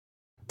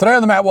Today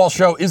on the Matt Walsh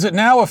Show, is it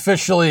now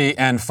officially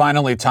and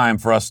finally time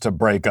for us to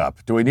break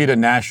up? Do we need a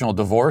national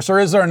divorce, or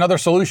is there another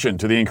solution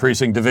to the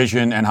increasing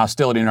division and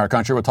hostility in our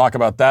country? We'll talk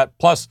about that.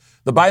 Plus,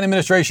 the Biden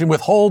administration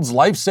withholds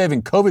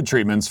life-saving COVID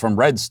treatments from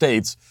red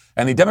states,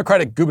 and the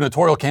Democratic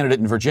gubernatorial candidate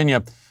in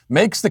Virginia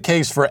makes the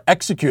case for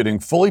executing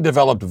fully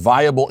developed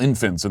viable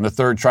infants in the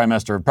third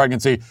trimester of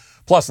pregnancy.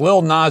 Plus,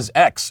 Lil Nas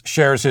X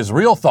shares his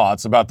real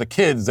thoughts about the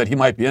kids that he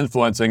might be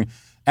influencing.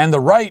 And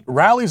the right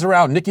rallies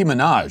around Nicki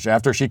Minaj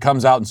after she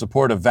comes out in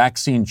support of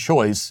vaccine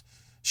choice.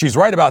 She's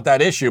right about that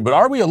issue, but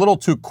are we a little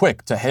too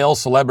quick to hail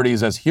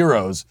celebrities as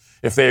heroes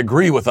if they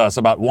agree with us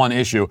about one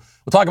issue?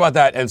 We'll talk about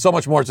that and so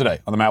much more today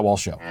on The Matt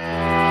Walsh Show.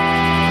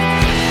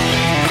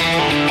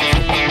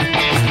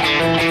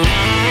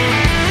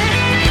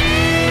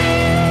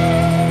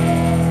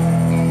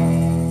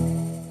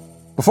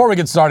 Before we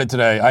get started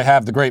today, I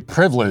have the great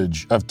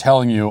privilege of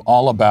telling you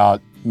all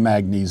about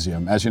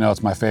magnesium. As you know,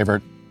 it's my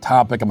favorite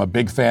topic. I'm a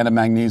big fan of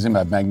magnesium. I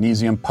have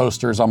magnesium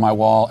posters on my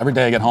wall. Every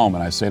day I get home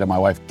and I say to my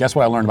wife, guess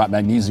what I learned about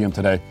magnesium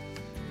today?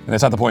 And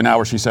it's at the point now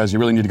where she says, you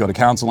really need to go to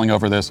counseling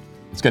over this.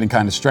 It's getting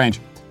kind of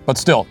strange. But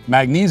still,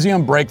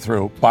 Magnesium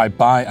Breakthrough by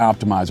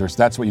Bioptimizers.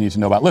 That's what you need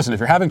to know about. Listen, if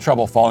you're having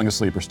trouble falling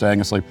asleep or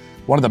staying asleep,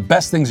 one of the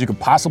best things you could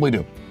possibly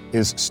do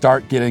is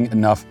start getting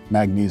enough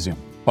magnesium.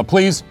 But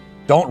please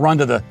don't run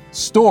to the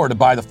store to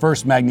buy the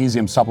first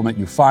magnesium supplement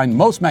you find.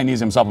 Most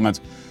magnesium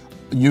supplements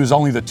use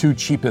only the two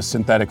cheapest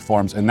synthetic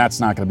forms, and that's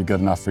not going to be good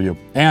enough for you.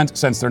 And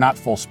since they're not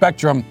full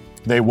spectrum,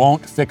 they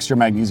won't fix your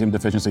magnesium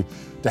deficiency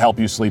to help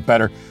you sleep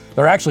better.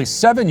 There are actually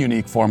 7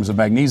 unique forms of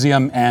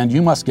magnesium, and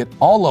you must get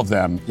all of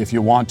them if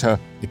you want to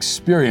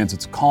experience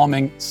its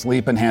calming,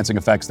 sleep-enhancing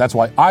effects. That's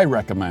why I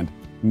recommend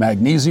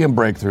Magnesium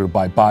Breakthrough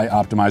by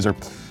Bioptimizer.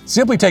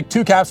 Simply take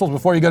 2 capsules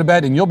before you go to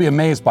bed, and you'll be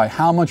amazed by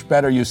how much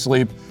better you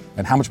sleep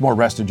and how much more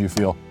rested you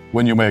feel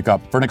when you wake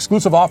up. For an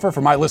exclusive offer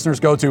for my listeners,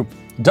 go to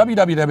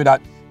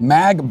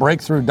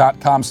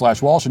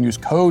www.magbreakthrough.com/Walsh and use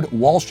code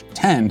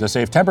Walsh10 to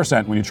save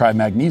 10% when you try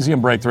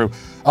Magnesium Breakthrough.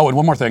 Oh, and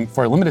one more thing.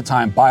 For a limited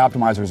time,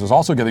 Bioptimizers is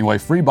also giving away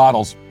free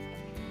bottles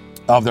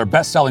of their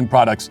best-selling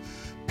products,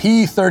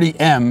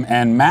 P30M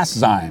and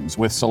Masszymes,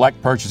 with select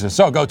purchases.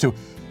 So go to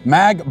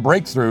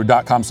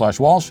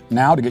magbreakthrough.com/Walsh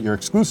now to get your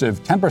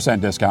exclusive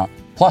 10% discount,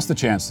 plus the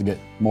chance to get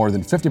more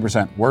than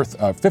 $50 worth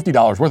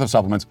of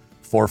supplements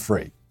for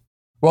free.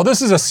 Well,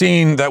 this is a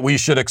scene that we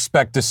should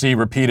expect to see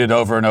repeated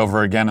over and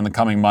over again in the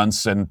coming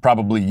months and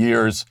probably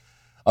years.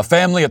 A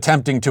family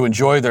attempting to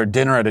enjoy their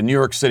dinner at a New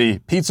York City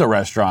pizza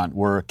restaurant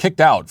were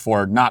kicked out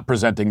for not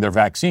presenting their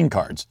vaccine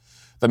cards.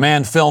 The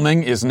man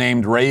filming is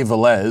named Ray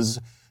Velez,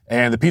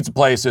 and the pizza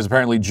place is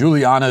apparently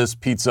Juliana's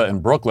Pizza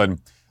in Brooklyn. A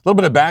little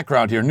bit of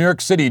background here. New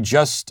York City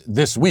just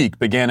this week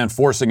began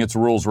enforcing its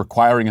rules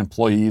requiring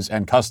employees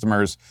and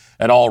customers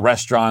at all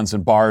restaurants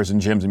and bars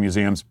and gyms and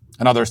museums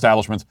and other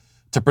establishments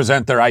to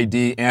present their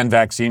ID and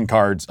vaccine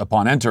cards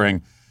upon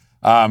entering.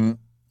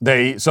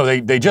 They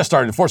just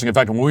started enforcing. In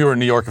fact, when we were in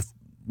New York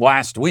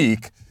last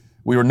week,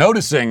 we were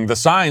noticing the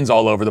signs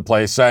all over the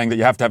place saying that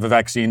you have to have a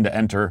vaccine to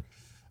enter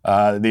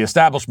the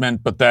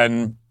establishment, but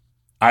then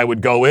I would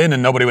go in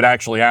and nobody would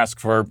actually ask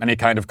for any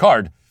kind of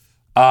card.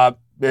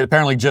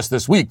 Apparently just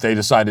this week they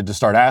decided to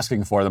start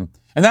asking for them.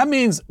 And that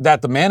means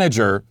that the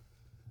manager,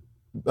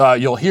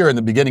 you'll hear in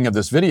the beginning of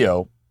this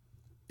video,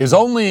 is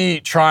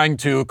only trying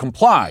to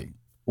comply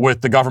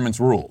with the government's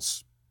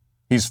rules.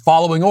 He's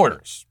following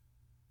orders.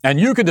 And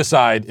you could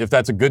decide if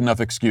that's a good enough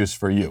excuse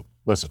for you.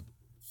 Listen.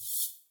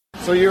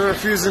 So you're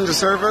refusing to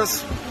serve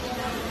us?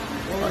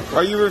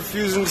 Are you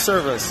refusing to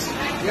serve us?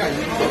 Yeah,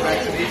 you can go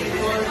back to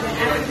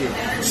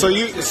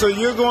the So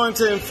you're going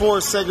to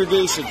enforce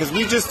segregation because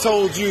we just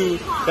told you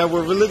that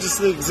we're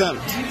religiously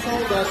exempt. You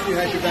told us you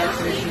had your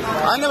vaccination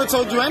card. I never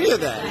told you any of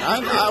that.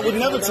 I would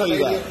never tell you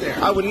that.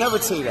 I would never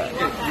tell you that.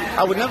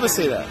 I would never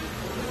say that.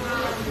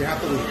 You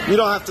have to leave. You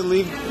don't have to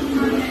leave.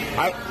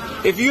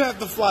 If you have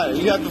the flyer,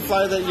 you have the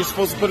flyer that you're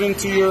supposed to put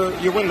into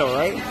your window,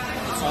 right?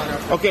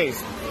 Okay,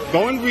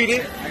 go and read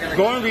it.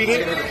 Go and read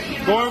it.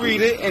 Go and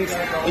read it. And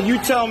you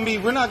tell me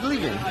we're not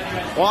leaving.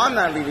 Well, I'm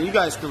not leaving. You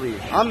guys can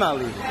leave. I'm not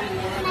leaving.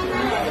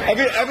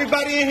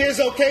 Everybody in here is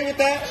okay with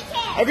that?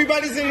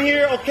 Everybody's in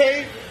here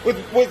okay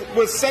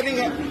with setting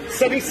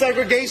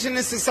segregation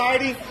in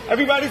society?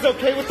 Everybody's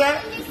okay with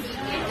that?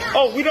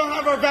 Oh, we don't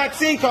have our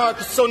vaccine card,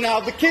 so now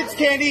the kids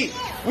can't eat.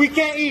 We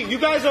can't eat. You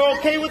guys are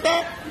okay with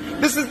that?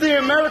 This is the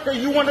America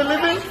you want to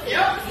live in?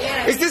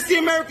 Is this the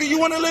America you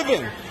want to live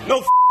in?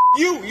 No,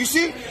 you. You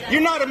see?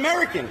 You're not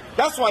American.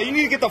 That's why you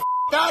need to get the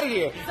out of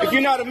here if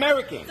you're not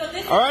American.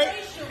 All right?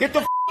 Get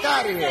the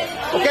out of here.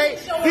 Okay?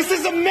 This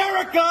is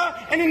America,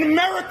 and in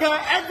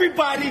America,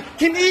 everybody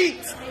can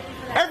eat.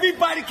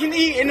 Everybody can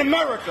eat in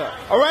America.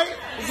 All right?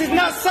 This is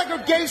not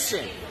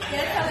segregation.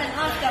 They're telling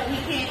us that we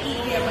can't eat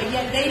here, but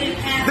yet they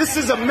didn't ask. This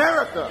is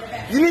America.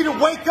 You need to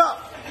wake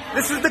up.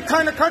 This is the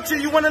kind of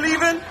country you want to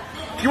live in?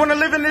 You want to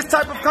live in this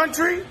type of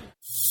country?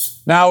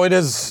 Now, it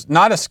has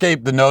not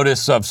escaped the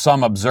notice of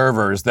some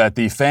observers that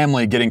the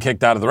family getting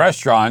kicked out of the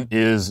restaurant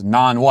is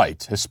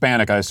non-white,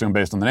 Hispanic, I assume,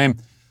 based on the name.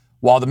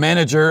 while the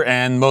manager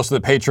and most of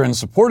the patrons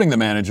supporting the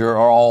manager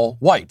are all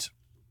white.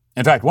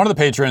 In fact, one of the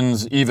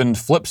patrons even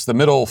flips the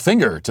middle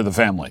finger to the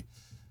family.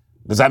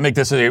 Does that make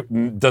this a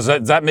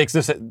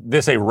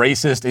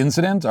racist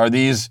incident? Are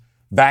these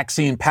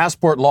vaccine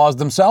passport laws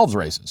themselves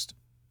racist?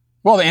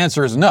 Well, the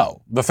answer is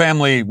no. The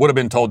family would have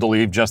been told to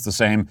leave just the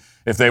same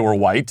if they were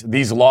white.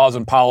 These laws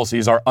and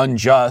policies are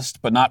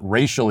unjust, but not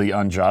racially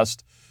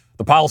unjust.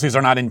 The policies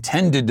are not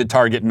intended to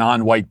target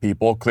non-white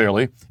people,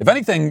 clearly. If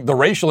anything, the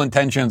racial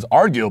intentions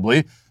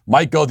arguably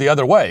might go the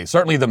other way.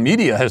 Certainly the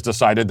media has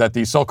decided that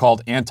the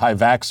so-called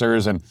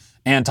anti-vaxxers and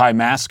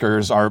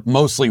anti-maskers are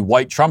mostly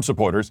white Trump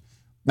supporters.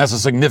 That's a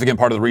significant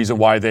part of the reason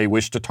why they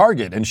wish to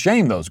target and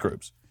shame those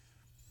groups.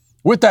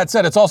 With that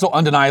said, it's also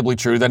undeniably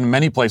true that in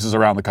many places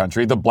around the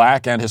country, the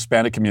Black and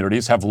Hispanic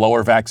communities have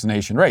lower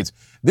vaccination rates.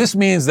 This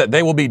means that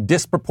they will be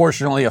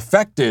disproportionately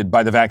affected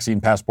by the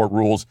vaccine passport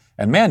rules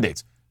and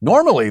mandates.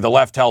 Normally, the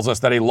left tells us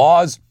that a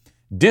law's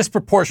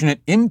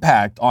disproportionate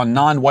impact on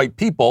non-white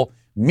people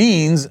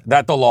means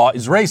that the law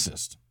is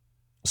racist.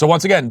 So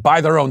once again,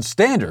 by their own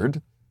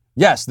standard,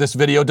 yes, this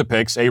video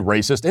depicts a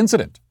racist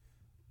incident.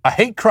 A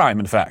hate crime,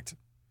 in fact.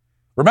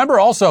 Remember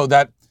also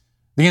that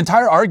the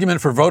entire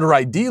argument for voter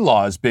ID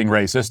laws being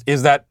racist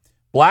is that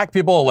Black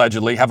people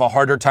allegedly have a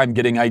harder time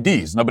getting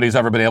IDs. Nobody's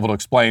ever been able to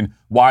explain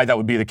why that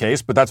would be the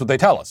case, but that's what they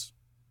tell us.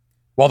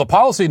 Well, the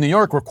policy in New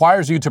York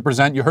requires you to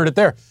present, you heard it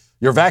there,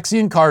 your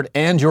vaccine card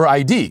and your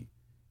ID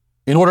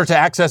in order to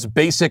access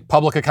basic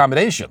public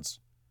accommodations.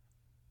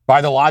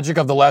 By the logic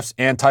of the left's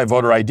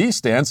anti-voter ID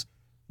stance,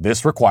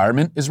 this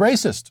requirement is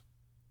racist.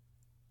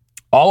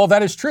 All of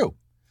that is true.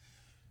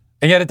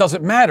 And yet it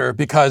doesn't matter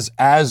because,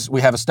 as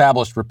we have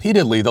established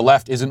repeatedly, the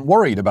left isn't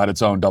worried about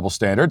its own double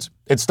standards.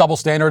 Its double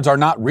standards are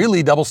not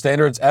really double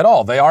standards at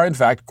all. They are, in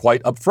fact,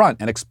 quite upfront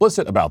and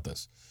explicit about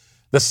this.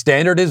 The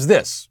standard is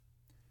this.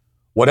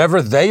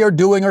 Whatever they are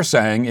doing or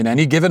saying in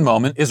any given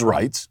moment is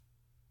right.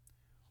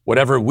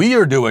 Whatever we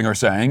are doing or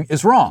saying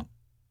is wrong.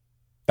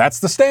 That's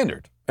the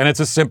standard, and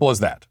it's as simple as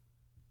that.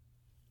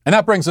 And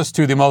that brings us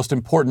to the most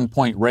important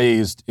point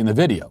raised in the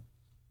video,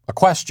 a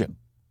question.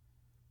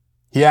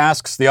 He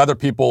asks the other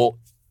people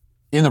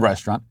in the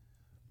restaurant,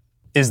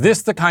 is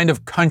this the kind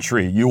of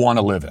country you want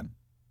to live in?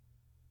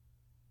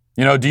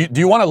 You know, do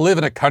you want to live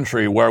in a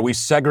country where we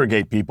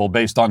segregate people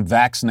based on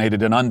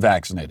vaccinated and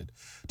unvaccinated?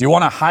 Do you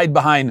want to hide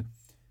behind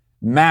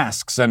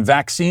masks and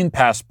vaccine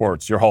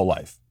passports your whole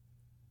life?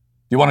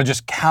 Do you want to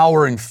just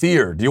cower in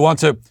fear? Do you want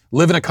to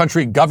live in a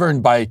country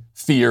governed by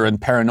fear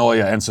and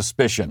paranoia and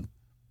suspicion?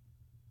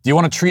 Do you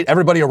want to treat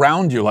everybody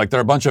around you like they're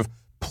a bunch of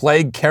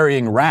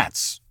plague-carrying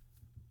rats?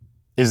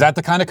 Is that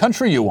the kind of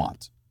country you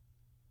want?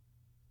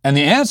 And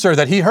the answer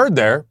that he heard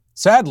there,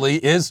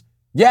 sadly, is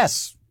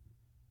yes.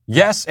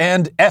 Yes,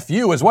 and F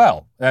you as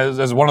well,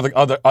 as one of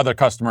the other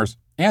customers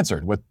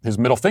answered with his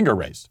middle finger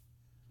raised.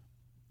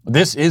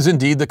 This is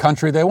indeed the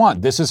country they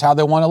want. This is how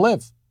they want to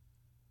live.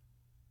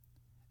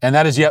 And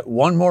that is yet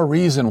one more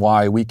reason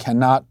why we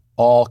cannot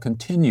all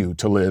continue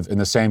to live in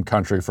the same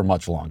country for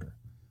much longer.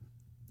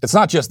 It's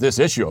not just this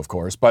issue, of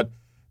course, but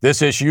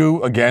this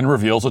issue, again,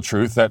 reveals a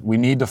truth that we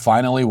need to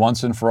finally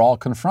once and for all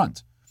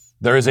confront.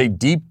 There is a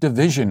deep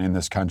division in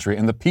this country,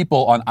 and the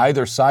people on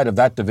either side of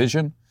that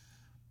division,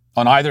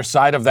 on either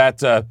side of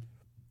that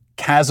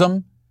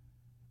chasm,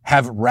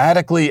 have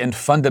radically and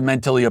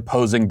fundamentally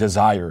opposing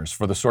desires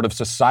for the sort of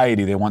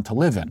society they want to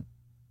live in.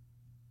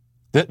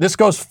 This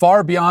goes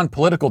far beyond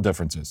political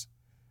differences.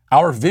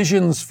 Our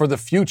visions for the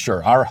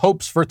future, our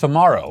hopes for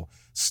tomorrow,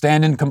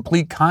 stand in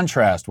complete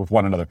contrast with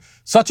one another.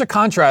 Such a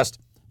contrast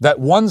that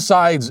one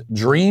side's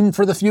dream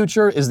for the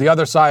future is the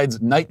other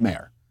side's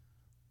nightmare.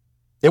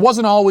 It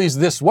wasn't always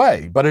this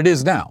way, but it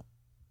is now.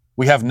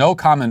 We have no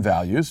common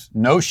values,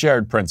 no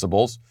shared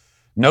principles,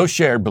 no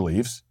shared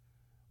beliefs.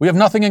 We have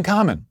nothing in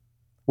common.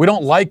 We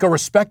don't like or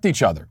respect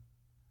each other.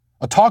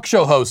 A talk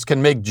show host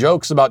can make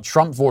jokes about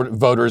Trump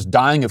voters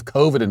dying of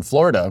COVID in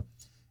Florida,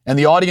 and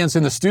the audience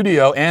in the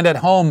studio and at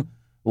home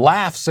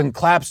laughs and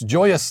claps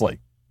joyously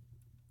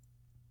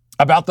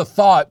about the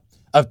thought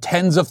of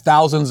tens of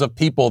thousands of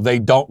people they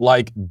don't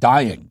like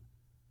dying.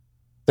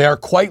 They are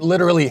quite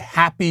literally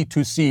happy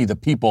to see the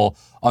people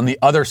on the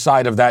other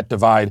side of that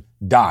divide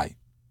die.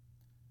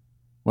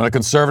 When a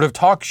conservative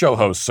talk show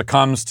host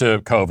succumbs to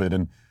COVID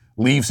and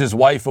leaves his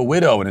wife a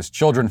widow and his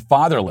children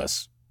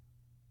fatherless,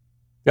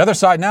 the other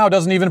side now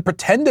doesn't even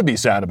pretend to be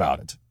sad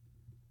about it.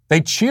 They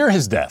cheer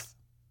his death.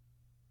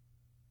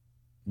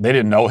 They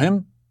didn't know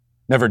him,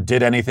 never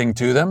did anything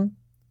to them,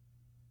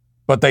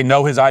 but they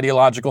know his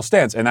ideological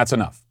stance, and that's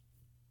enough.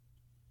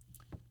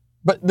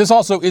 But this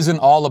also isn't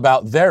all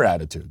about their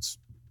attitudes.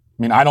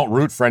 I mean, I don't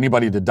root for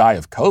anybody to die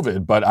of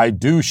COVID, but I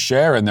do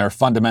share in their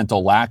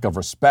fundamental lack of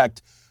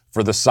respect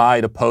for the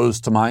side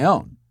opposed to my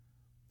own.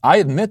 I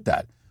admit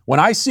that. When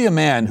I see a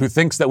man who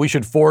thinks that we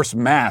should force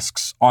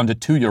masks onto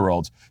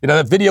 2-year-olds, you know,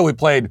 that video we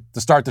played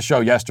to start the show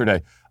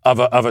yesterday of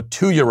a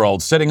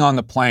 2-year-old sitting on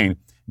the plane,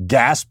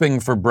 gasping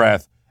for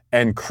breath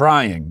and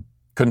crying,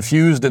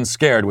 confused and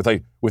scared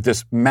with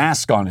this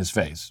mask on his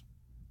face.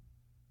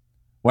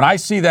 When I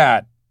see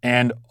that,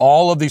 And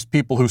all of these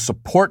people who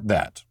support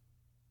that,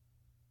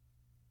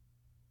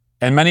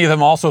 and many of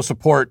them also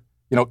support,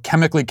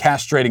 chemically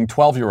castrating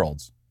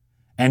 12-year-olds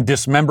and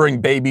dismembering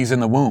babies in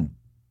the womb.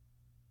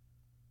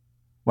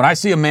 When I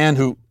see a man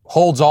who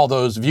holds all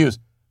those views,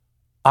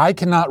 I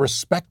cannot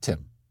respect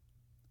him.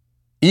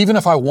 Even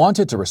if I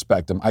wanted to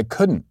respect him, I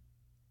couldn't.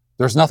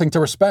 There's nothing to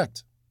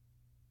respect.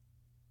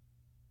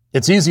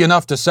 It's easy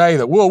enough to say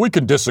that, well, we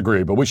can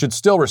disagree, but we should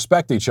still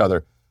respect each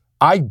other.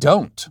 I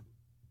don't.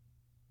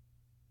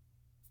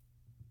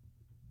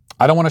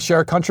 I don't want to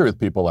share a country with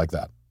people like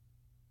that.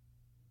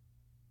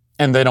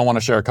 And they don't want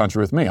to share a country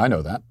with me. I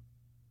know that.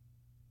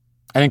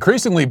 And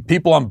increasingly,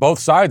 people on both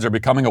sides are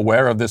becoming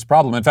aware of this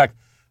problem. In fact,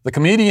 the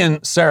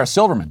comedian Sarah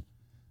Silverman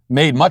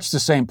made much the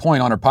same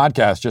point on her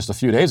podcast just a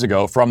few days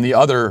ago from the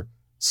other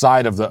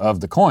side of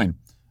the coin.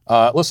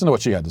 Listen to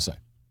what she had to say.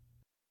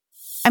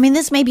 I mean,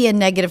 this may be a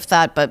negative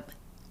thought,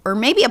 or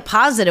maybe a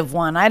positive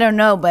one. I don't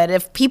know. But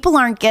if people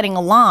aren't getting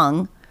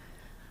along,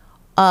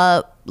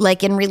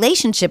 like in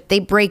relationship, they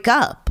break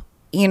up,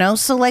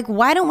 So like,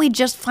 why don't we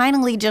just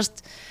finally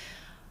just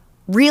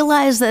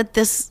realize that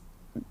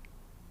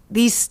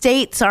these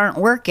states aren't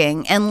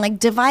working and like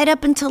divide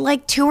up into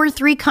like 2 or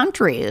 3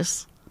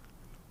 countries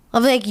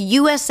of like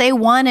USA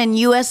 1 and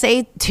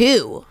USA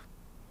 2.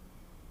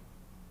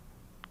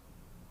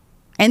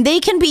 And they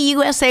can be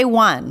USA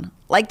 1.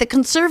 Like the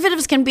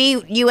conservatives can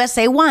be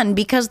USA 1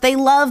 because they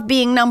love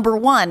being number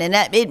 1 and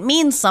it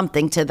means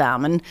something to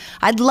them. And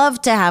I'd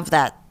love to have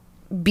that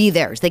be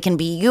theirs. They can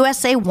be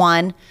USA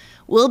 1,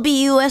 we'll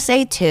be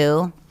USA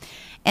 2,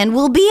 and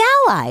we'll be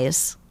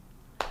allies.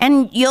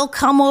 And you'll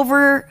come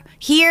over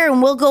here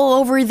and we'll go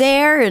over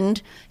there.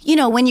 And,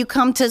 when you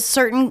come to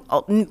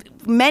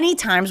many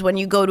times when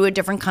you go to a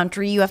different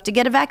country, you have to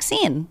get a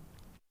vaccine.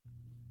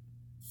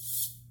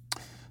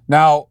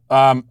 Now,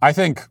 I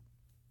think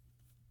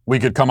we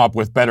could come up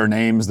with better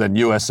names than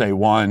USA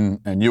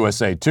 1 and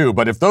USA 2.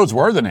 But if those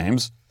were the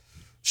names,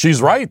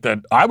 she's right that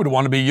I would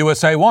want to be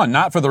USA 1,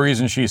 not for the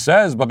reason she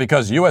says, but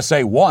because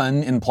USA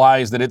 1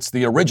 implies that it's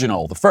the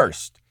original, the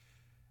first.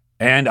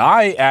 And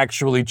I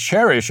actually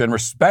cherish and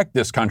respect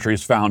this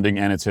country's founding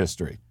and its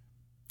history.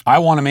 I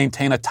want to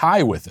maintain a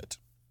tie with it.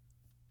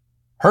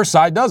 Her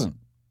side doesn't.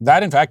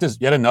 That, in fact, is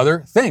yet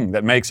another thing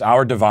that makes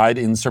our divide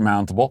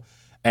insurmountable,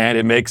 and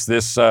it makes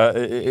this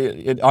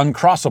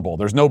uncrossable.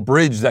 There's no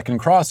bridge that can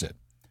cross it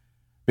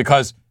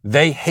because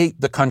they hate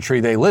the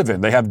country they live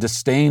in. They have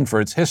disdain for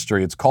its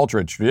history, its culture,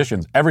 its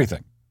traditions,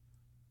 everything.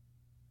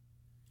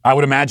 I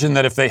would imagine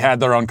that if they had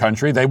their own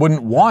country, they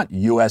wouldn't want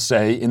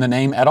USA in the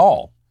name at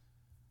all.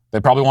 They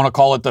probably want to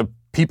call it the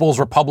People's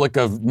Republic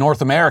of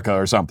North America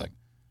or something.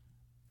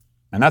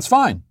 And that's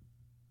fine.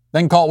 They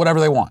can call it whatever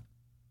they want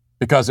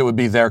because it would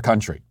be their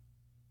country.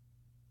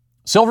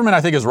 Silverman,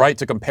 I think, is right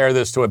to compare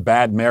this to a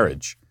bad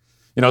marriage.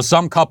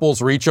 Some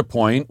couples reach a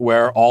point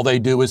where all they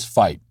do is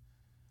fight.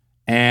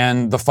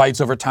 And the fights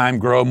over time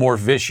grow more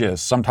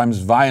vicious, sometimes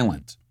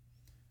violent.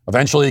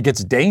 Eventually, it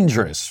gets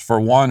dangerous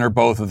for one or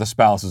both of the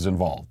spouses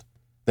involved.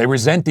 They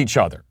resent each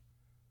other.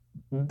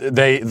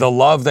 The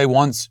love they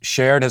once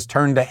shared has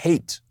turned to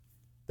hate.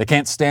 They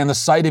can't stand the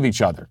sight of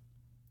each other.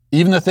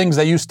 Even the things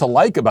they used to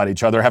like about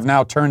each other have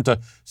now turned to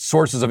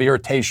sources of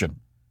irritation.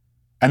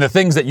 And the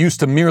things that used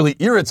to merely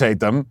irritate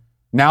them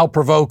now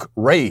provoke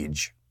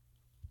rage.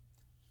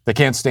 They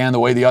can't stand the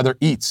way the other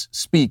eats,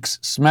 speaks,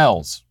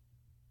 smells.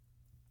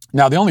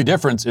 Now, the only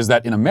difference is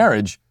that in a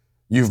marriage,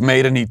 you've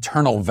made an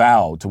eternal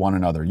vow to one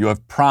another. You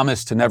have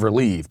promised to never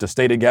leave, to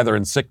stay together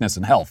in sickness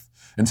and health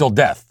until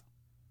death.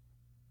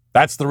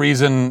 That's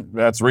reason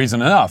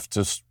enough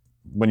to,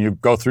 when you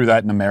go through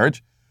that in a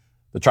marriage,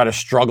 to try to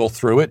struggle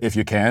through it if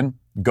you can.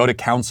 Go to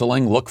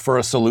counseling, look for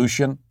a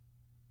solution.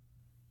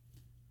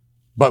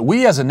 But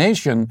we as a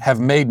nation have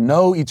made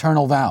no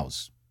eternal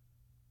vows.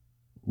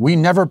 We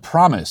never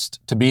promised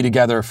to be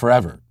together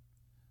forever.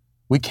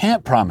 We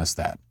can't promise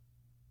that.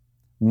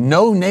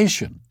 No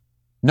nation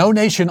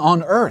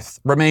on earth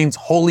remains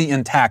wholly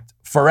intact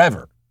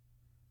forever.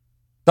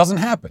 Doesn't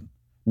happen.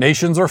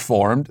 Nations are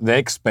formed, they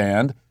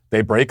expand,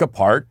 they break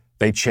apart,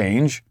 they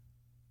change.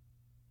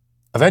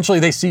 Eventually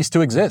they cease to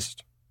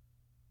exist.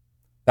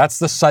 That's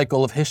the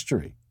cycle of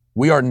history.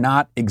 We are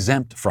not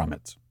exempt from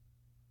it.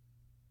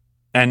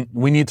 And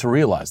we need to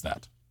realize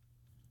that.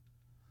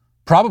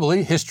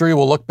 Probably history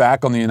will look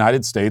back on the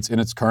United States in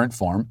its current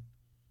form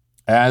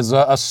as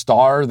a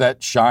star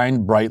that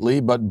shined brightly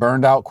but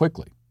burned out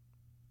quickly.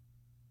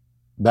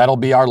 That'll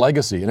be our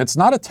legacy, and it's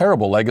not a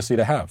terrible legacy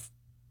to have.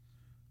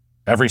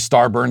 Every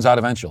star burns out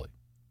eventually.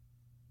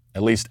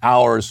 At least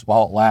ours,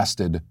 while it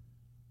lasted,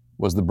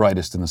 was the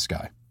brightest in the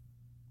sky.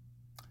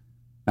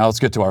 Now let's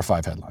get to our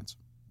 5 headlines.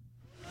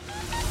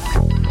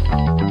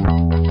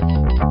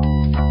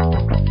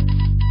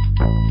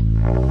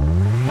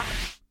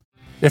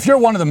 If you're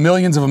one of the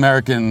millions of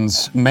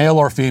Americans, male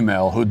or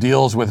female, who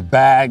deals with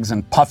bags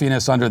and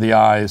puffiness under the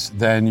eyes,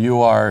 then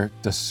you are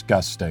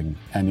disgusting,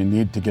 and you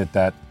need to get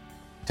that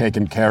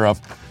taken care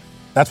of.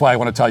 That's why I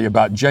want to tell you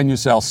about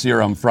Genucel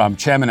Serum from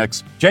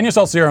Chamonix.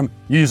 Genucel Serum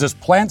uses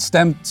plant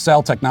stem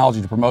cell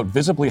technology to promote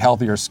visibly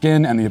healthier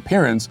skin and the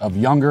appearance of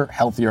younger,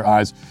 healthier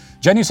eyes.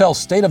 Genucel's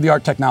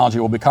state-of-the-art technology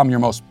will become your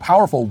most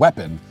powerful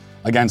weapon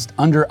against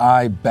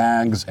under-eye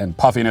bags and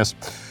puffiness.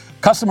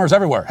 Customers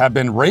everywhere have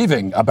been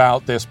raving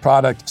about this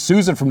product.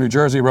 Susan from New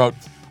Jersey wrote,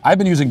 I've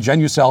been using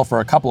Genucel for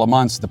a couple of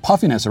months. The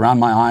puffiness around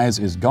my eyes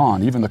is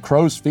gone. Even the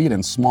crow's feet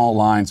and small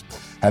lines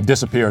have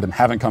disappeared and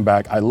haven't come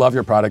back. I love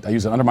your product. I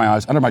use it under my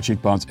eyes, under my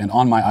cheekbones, and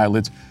on my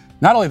eyelids.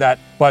 Not only that,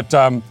 but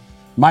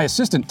my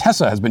assistant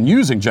Tessa has been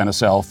using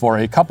Genucel for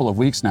a couple of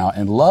weeks now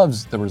and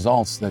loves the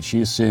results that she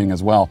is seeing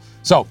as well.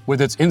 So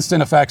with its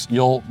instant effects,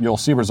 you'll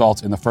see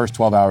results in the first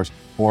 12 hours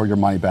or your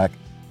money back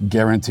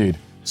guaranteed.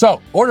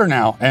 So order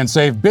now and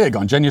save big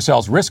on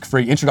Genucel's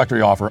risk-free introductory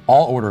offer.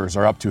 All orders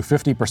are up to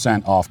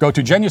 50% off. Go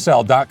to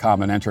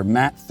Genucel.com and enter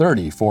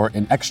Matt30 for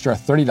an extra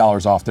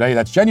 $30 off today.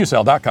 That's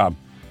Genucel.com,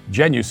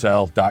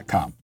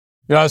 Genucel.com.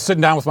 You know, I was sitting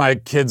down with my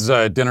kids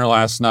at dinner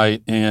last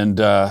night, and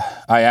I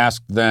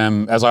asked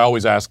them, as I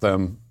always ask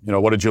them, you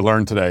know, what did you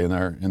learn today in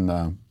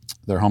their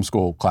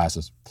homeschool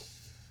classes?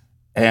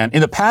 And in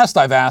the past,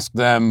 I've asked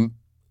them,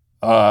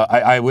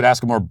 I would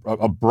ask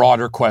a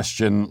broader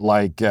question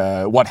like,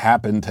 what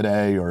happened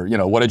today, or, you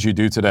know, what did you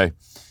do today?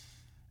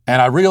 And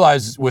I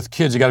realized with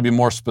kids, you got to be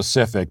more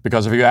specific,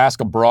 because if you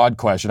ask a broad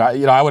question,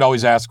 I would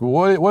always ask,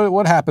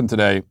 what happened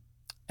today?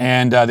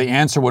 And the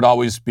answer would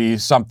always be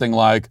something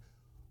like,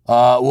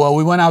 well,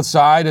 we went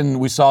outside and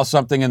we saw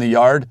something in the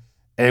yard,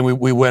 and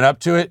we went up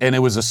to it, and it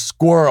was a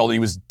squirrel. He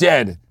was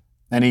dead,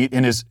 and he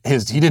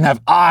didn't have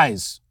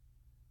eyes.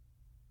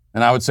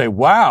 And I would say,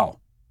 wow,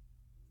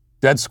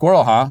 dead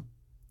squirrel, huh?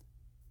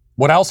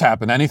 What else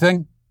happened?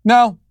 Anything?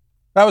 No,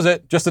 that was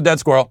it. Just a dead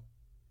squirrel.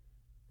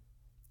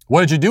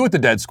 What did you do with the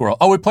dead squirrel?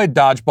 Oh, we played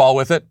dodgeball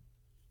with it.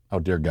 Oh,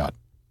 dear God.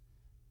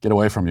 Get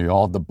away from you.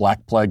 All the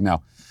black plague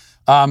now.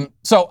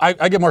 So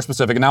I get more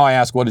specific, and now I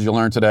ask, what did you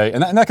learn today?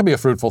 And that can be a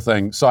fruitful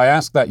thing. So I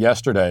asked that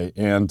yesterday,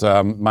 and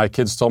my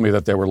kids told me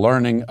that they were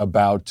learning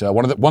about,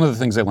 one of the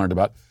things they learned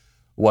about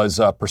was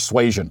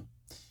persuasion.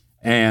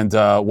 And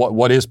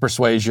what is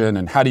persuasion,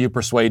 and how do you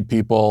persuade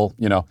people,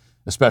 you know,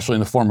 especially in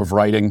the form of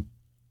writing.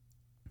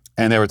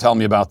 And they were telling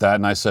me about that,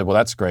 and I said, well,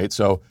 that's great.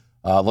 So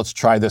let's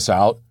try this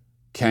out.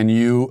 Can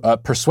you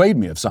persuade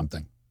me of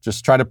something?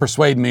 Just try to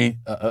persuade me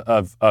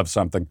of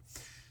something.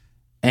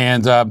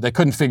 And they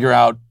couldn't figure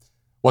out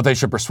what they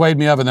should persuade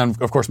me of. And then,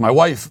 of course, my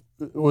wife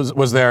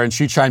was there, and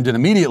she chimed in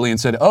immediately and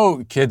said,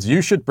 oh, kids,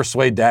 you should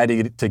persuade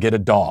Daddy to get a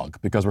dog,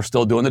 because we're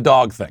still doing the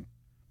dog thing.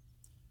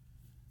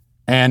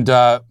 And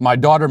my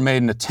daughter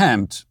made an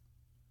attempt,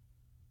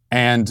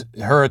 and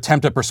her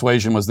attempt at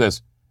persuasion was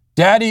this: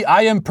 Daddy,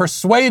 I am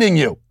persuading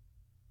you.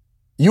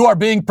 You are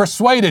being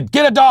persuaded.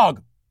 Get a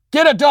dog.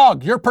 Get a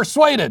dog. You're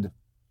persuaded.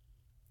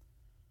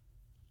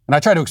 And I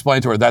tried to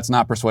explain to her that's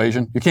not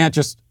persuasion. You can't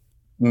just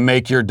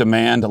make your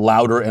demand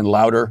louder and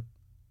louder.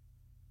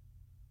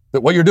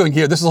 That what you're doing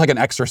here, this is like an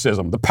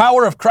exorcism. The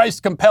power of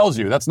Christ compels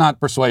you. That's not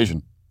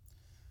persuasion.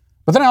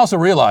 But then I also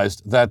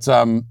realized that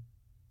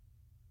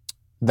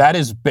that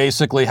is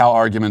basically how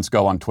arguments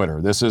go on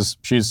Twitter.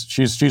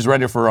 She's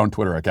ready for her own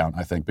Twitter account,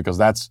 I think, because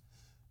that's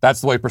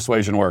the way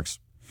persuasion works.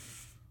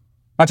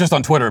 Not just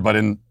on Twitter, but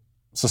in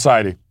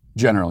society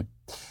generally.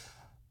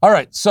 All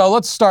right, so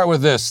let's start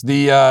with this.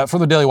 From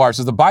the Daily Wire, it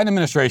says the Biden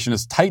administration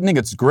is tightening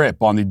its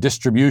grip on the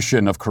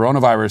distribution of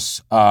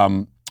coronavirus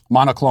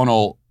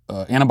monoclonal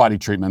antibody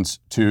treatments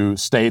to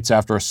states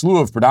after a slew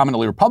of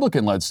predominantly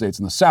Republican-led states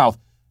in the South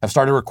have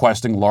started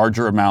requesting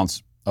larger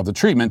amounts of the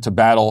treatment to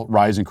battle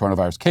rising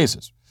coronavirus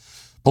cases.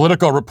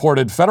 Politico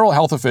reported federal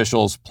health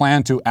officials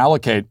plan to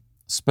allocate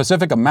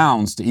specific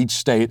amounts to each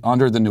state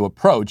under the new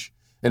approach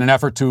in an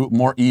effort to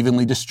more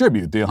evenly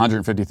distribute the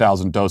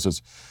 150,000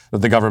 doses that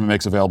the government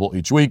makes available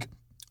each week.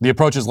 The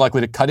approach is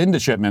likely to cut into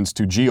shipments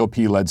to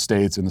GOP-led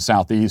states in the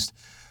Southeast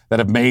that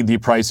have made the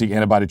pricey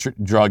antibody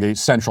drug a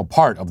central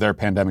part of their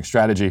pandemic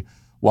strategy,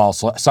 while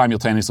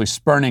simultaneously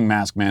spurning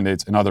mask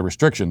mandates and other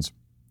restrictions.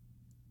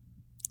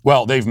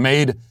 Well, they've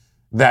made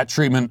that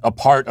treatment a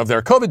part of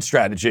their COVID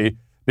strategy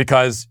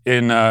because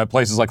in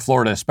places like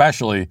Florida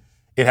especially,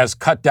 it has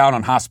cut down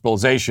on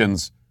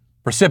hospitalizations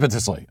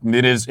precipitously. I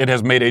mean, it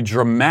has made a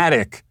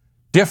dramatic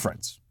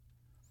difference.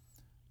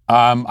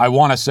 I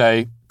want to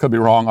say, could be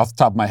wrong off the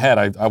top of my head,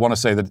 I want to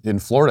say that in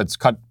Florida, it's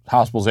cut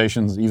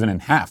hospitalizations even in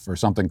half or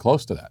something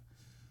close to that.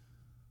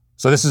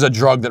 So this is a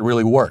drug that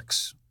really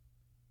works.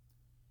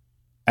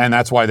 And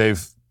that's why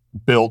they've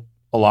built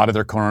a lot of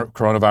their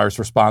coronavirus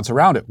response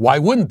around it. Why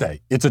wouldn't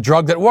they? It's a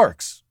drug that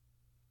works.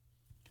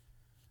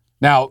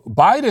 Now,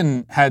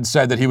 Biden had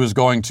said that he was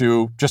going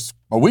to, just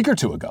a week or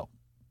two ago,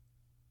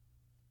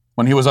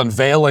 when he was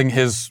unveiling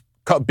his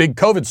big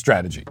COVID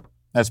strategy,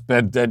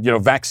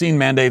 vaccine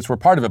mandates were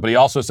part of it, but he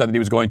also said that he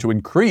was going to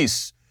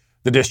increase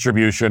the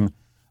distribution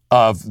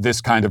of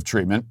this kind of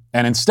treatment.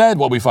 And instead,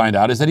 what we find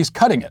out is that he's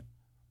cutting it.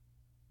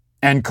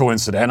 And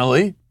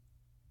coincidentally,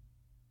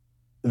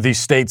 the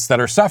states that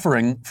are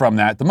suffering from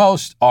that the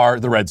most are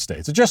the red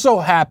states. It just so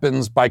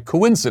happens by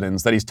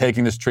coincidence that he's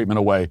taking this treatment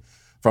away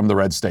from the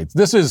red states.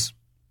 This is,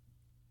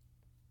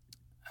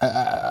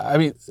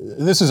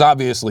 this is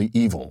obviously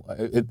evil.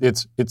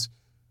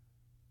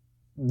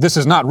 This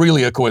is not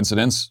really a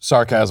coincidence,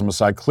 sarcasm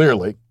aside,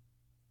 clearly.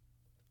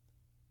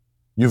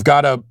 You've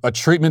got a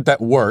treatment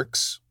that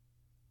works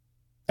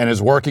and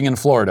is working in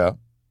Florida,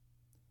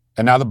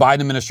 and now the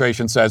Biden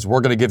administration says,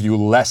 we're going to give you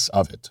less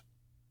of it.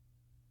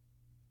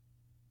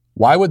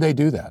 Why would they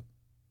do that?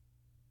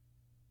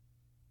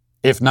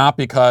 If not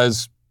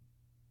because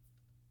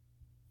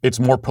it's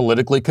more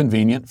politically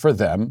convenient for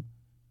them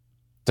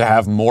to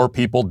have more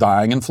people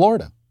dying in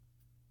Florida.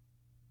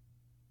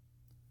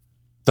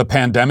 The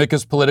pandemic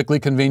is politically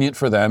convenient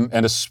for them,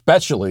 and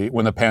especially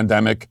when the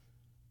pandemic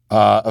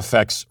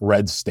affects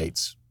red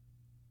states,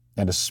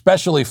 and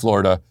especially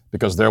Florida,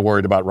 because they're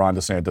worried about Ron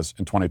DeSantis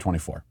in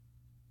 2024.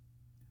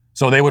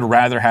 So they would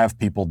rather have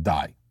people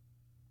die.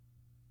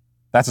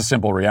 That's a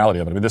simple reality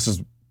of it. I mean, this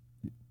is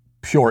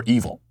pure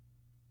evil.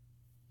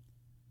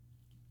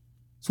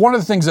 It's one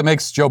of the things that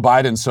makes Joe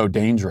Biden so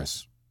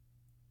dangerous.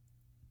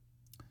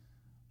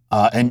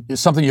 And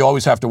it's something you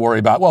always have to worry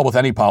about, well, with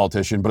any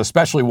politician, but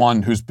especially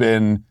one who's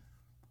been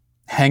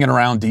hanging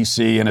around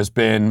D.C. and has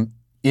been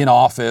in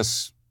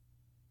office,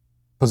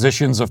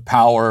 positions of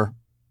power,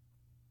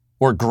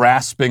 or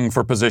grasping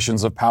for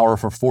positions of power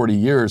for 40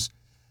 years,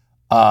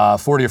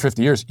 40 or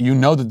 50 years. You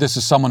know that this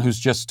is someone who's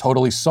just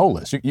totally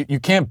soulless. You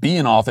can't be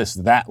in office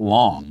that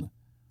long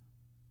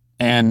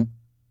and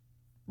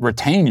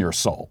retain your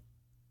soul.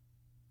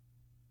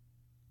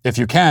 If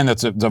you can,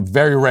 it's a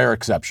very rare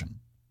exception.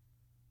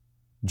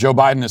 Joe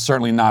Biden is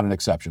certainly not an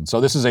exception.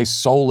 So this is a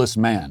soulless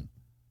man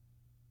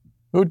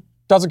who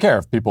doesn't care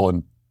if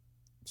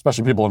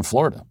especially people in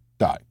Florida,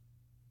 die.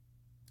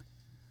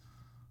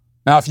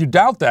 Now, if you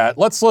doubt that,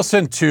 let's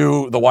listen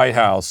to the White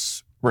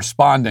House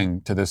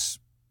responding to this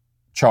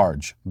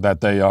charge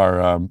that they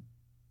are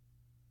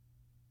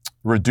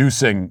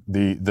reducing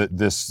the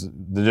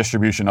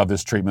distribution of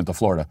this treatment to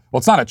Florida. Well,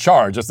 it's not a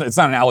charge. It's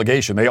not an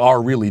allegation. They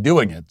are really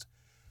doing it.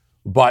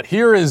 But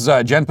here is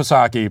Jen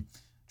Psaki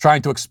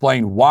trying to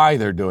explain why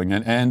they're doing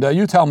it. And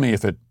you tell me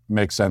if it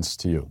makes sense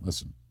to you.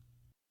 Listen.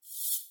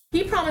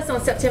 He promised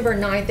on September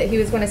 9th that he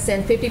was going to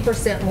send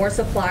 50% more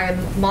supply of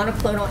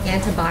monoclonal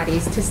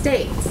antibodies to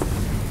states.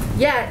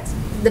 Yet,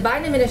 the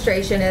Biden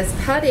administration is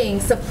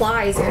cutting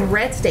supplies in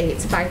red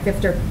states by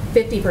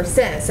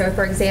 50%. So,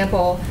 for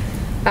example,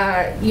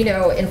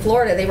 in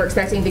Florida, they were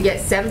expecting to get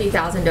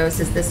 70,000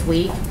 doses this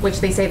week, which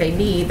they say they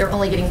need. They're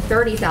only getting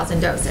 30,000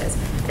 doses.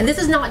 And this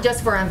is not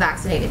just for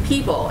unvaccinated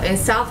people. In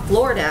South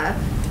Florida,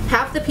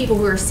 half the people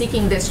who are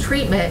seeking this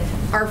treatment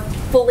are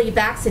fully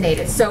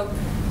vaccinated. So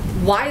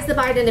why is the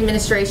Biden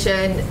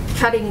administration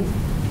cutting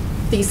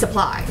these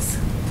supplies?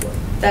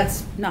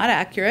 That's not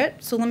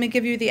accurate. So let me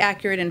give you the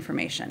accurate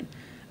information.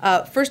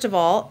 First of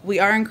all, we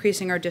are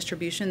increasing our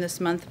distribution this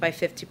month by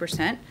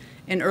 50%.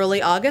 In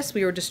early August,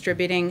 we were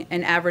distributing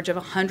an average of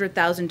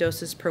 100,000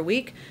 doses per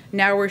week.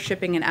 Now we're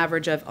shipping an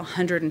average of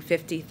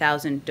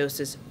 150,000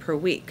 doses per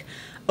week.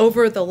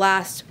 Over the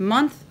last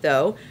month,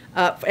 though,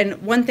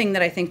 and one thing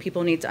that I think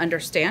people need to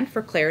understand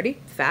for clarity,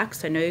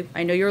 facts, I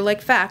know you're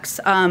like facts,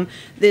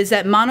 is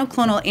that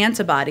monoclonal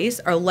antibodies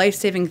are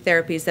life-saving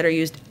therapies that are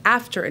used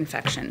after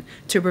infection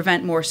to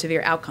prevent more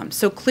severe outcomes.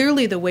 So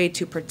clearly the way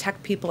to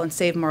protect people and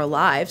save more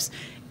lives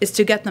is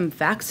to get them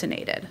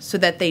vaccinated so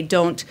that they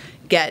don't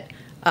get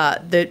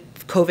the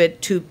COVID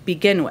to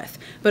begin with.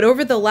 But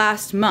over the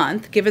last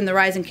month, given the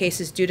rise in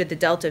cases due to the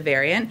Delta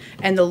variant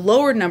and the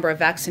lower number of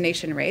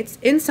vaccination rates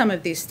in some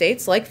of these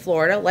states, like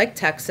Florida, like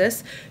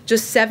Texas,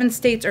 just 7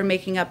 states are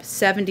making up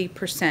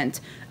 70%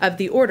 of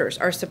the orders.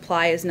 Our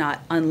supply is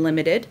not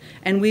unlimited,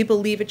 and we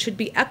believe it should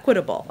be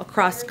equitable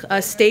across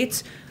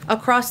states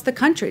across the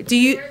country.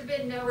 There's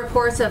been no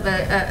reports of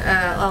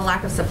a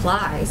lack of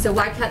supply, so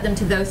why cut them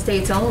to those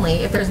states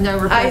only if there's no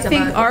reports? I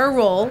think our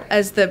role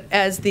as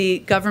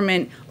the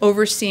government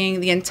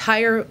overseeing the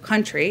entire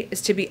country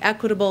is to be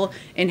equitable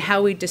in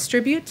how we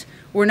distribute.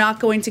 We're not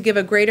going to give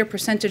a greater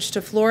percentage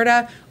to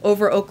Florida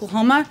over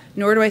Oklahoma,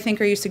 nor do I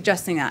think are you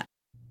suggesting that.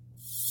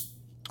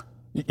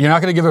 You're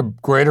not going to give a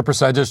greater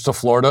percentage to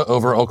Florida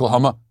over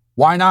Oklahoma?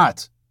 Why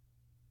not?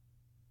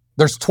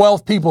 There's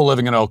 12 people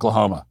living in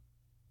Oklahoma.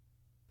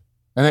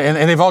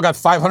 And they've all got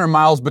 500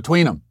 miles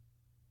between them.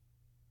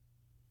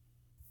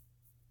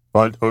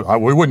 But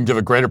we wouldn't give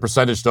a greater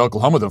percentage to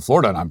Oklahoma than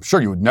Florida, and I'm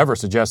sure you would never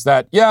suggest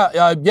that.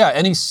 Yeah,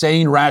 any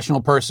sane, rational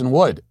person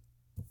would.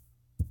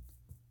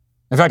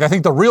 In fact, I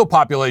think the real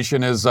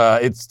population is,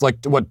 it's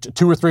like,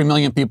 2 or 3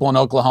 million people in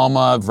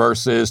Oklahoma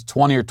versus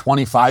 20 or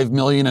 25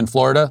 million in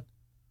Florida.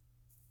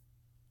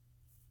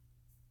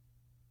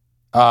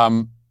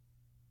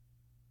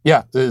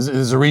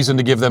 There's a reason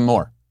to give them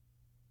more.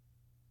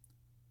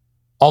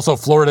 Also,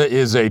 Florida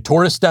is a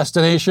tourist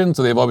destination,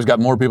 so they've always got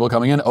more people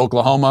coming in.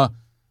 Oklahoma,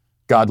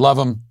 God love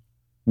them.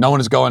 No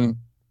one is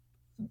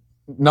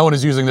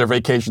using their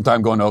vacation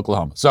time going to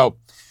Oklahoma. So,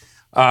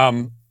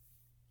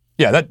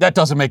 that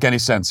doesn't make any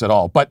sense at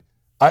all. But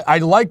I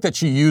like that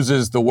she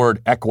uses the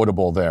word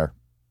equitable there.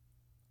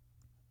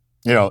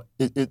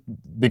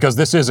 Because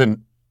this isn't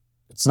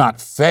It's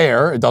not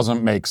fair. It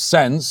doesn't make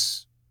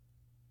sense.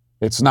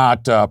 It's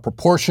not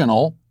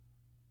proportional.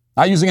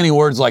 Not using any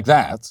words like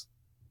that,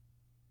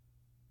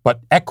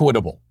 but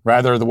equitable.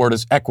 Rather, the word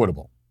is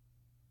equitable.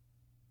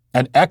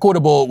 And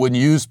equitable, when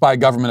used by a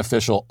government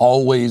official,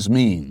 always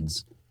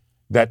means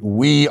that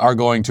we are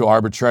going to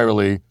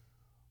arbitrarily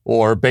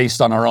or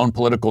based on our own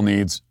political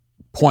needs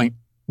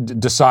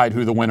decide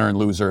who the winner and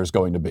loser is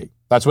going to be.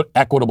 That's what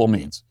equitable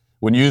means.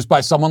 When used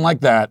by someone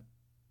like that,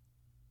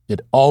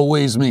 it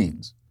always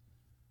means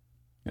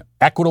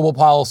equitable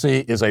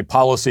policy is a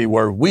policy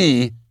where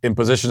we, in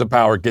positions of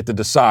power, get to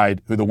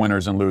decide who the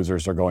winners and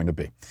losers are going to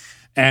be.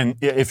 And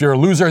if you're a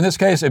loser in this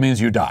case, it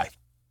means you die.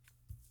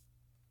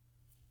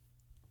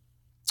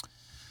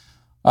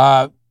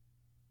 And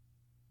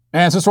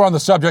since we're on the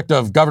subject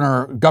of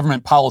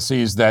government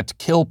policies that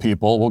kill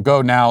people, we'll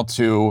go now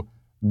to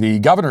the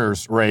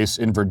governor's race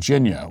in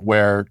Virginia,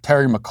 where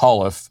Terry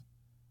McAuliffe,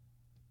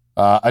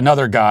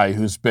 another guy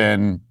who's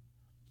been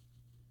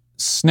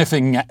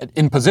sniffing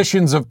in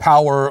positions of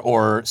power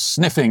or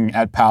sniffing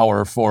at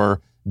power for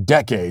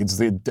decades.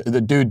 The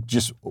dude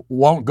just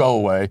won't go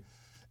away.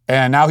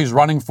 And now he's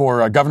running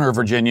for governor of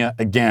Virginia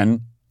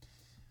again.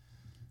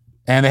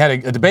 And they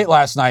had a debate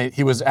last night.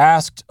 He was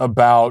asked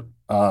about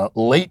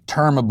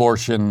late-term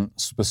abortion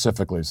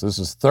specifically. So this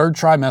is third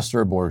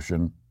trimester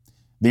abortion.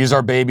 These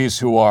are babies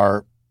who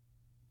are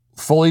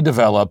fully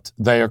developed.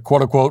 They are,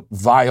 quote unquote,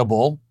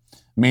 viable,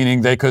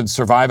 meaning they could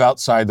survive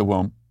outside the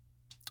womb.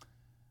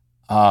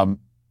 How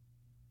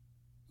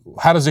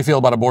does he feel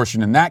about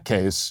abortion in that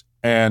case?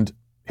 And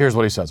here's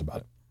what he says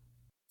about it.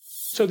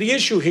 So the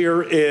issue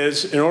here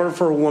is, in order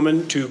for a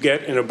woman to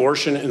get an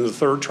abortion in the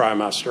third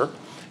trimester,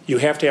 you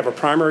have to have a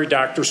primary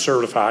doctor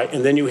certify,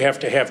 and then you have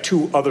to have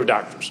 2 other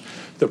doctors.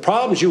 The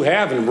problems you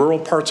have in rural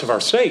parts of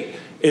our state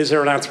is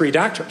there are not 3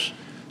 doctors.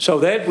 So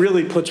that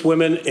really puts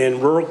women in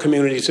rural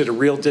communities at a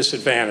real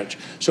disadvantage.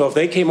 So if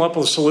they came up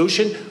with a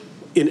solution,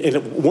 in a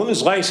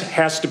woman's life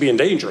has to be in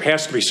danger,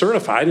 has to be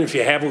certified. And if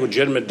you have a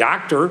legitimate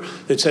doctor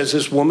that says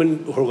this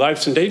woman, her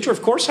life's in danger,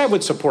 of course I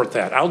would support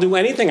that. I'll do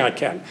anything I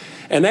can.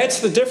 And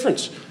that's the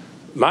difference.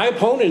 My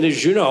opponent,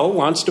 as you know,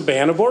 wants to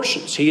ban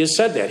abortions. He has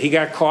said that. He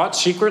got caught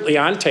secretly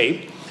on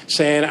tape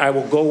saying, I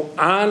will go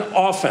on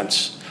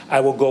offense. I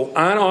will go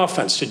on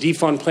offense to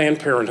defund Planned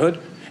Parenthood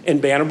and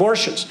ban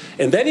abortions.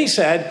 And then he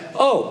said,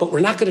 but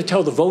we're not going to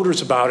tell the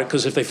voters about it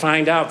because if they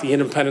find out, the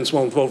independents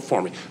won't vote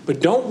for me.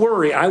 But don't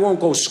worry, I won't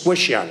go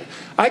squishy on it.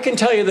 I can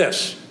tell you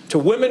this, to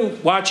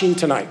women watching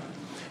tonight,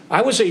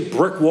 I was a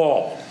brick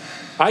wall.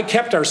 I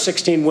kept our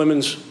 16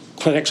 women's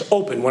clinics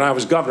open when I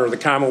was governor of the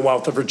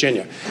Commonwealth of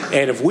Virginia.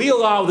 And if we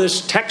allow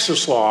this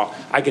Texas law,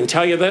 I can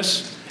tell you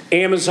this,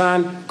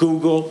 Amazon,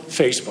 Google,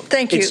 Facebook.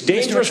 Thank you, It's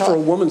dangerous for a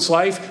woman's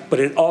life, but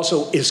it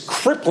also is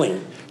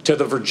crippling to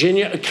the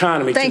Virginia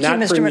economy to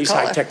not bring these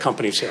high-tech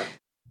companies here.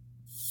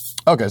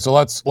 Okay, so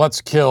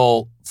let's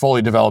kill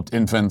fully developed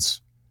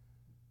infants.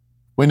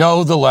 We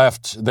know the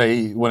left,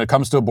 when it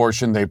comes to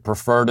abortion, they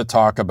prefer to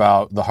talk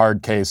about the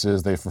hard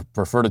cases. They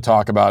prefer to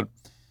talk about,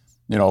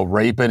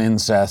 rape and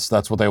incest.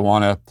 That's what they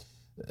want to.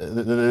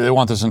 They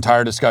want this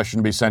entire discussion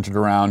to be centered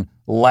around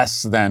far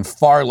less than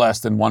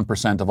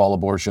 1% of all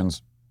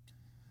abortions.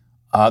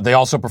 They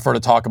also prefer to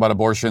talk about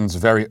abortions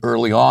very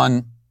early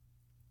on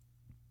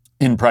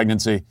in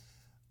pregnancy.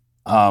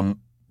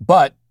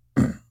 But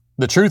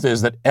the truth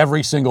is that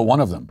every single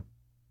one of them,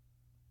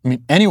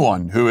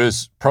 anyone who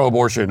is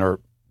pro-abortion or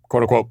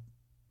quote unquote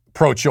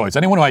pro-choice,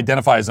 anyone who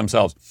identifies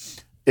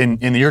themselves in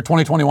the year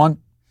 2021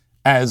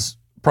 as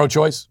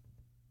pro-choice,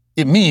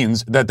 it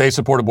means that they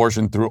support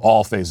abortion through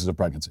all phases of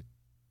pregnancy.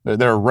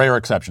 There are rare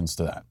exceptions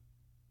to that.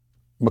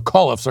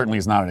 McAuliffe certainly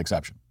is not an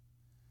exception.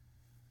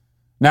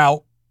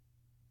 Now,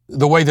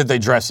 the way that they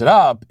dress it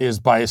up is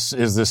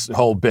this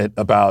whole bit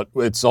about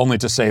it's only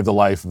to save the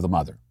life of the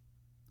mother.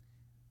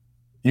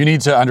 You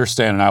need to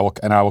understand,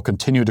 and I will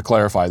continue to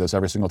clarify this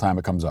every single time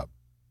it comes up.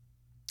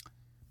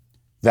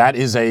 That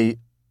is a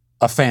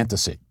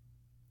fantasy,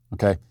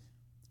 okay?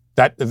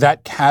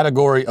 That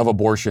category of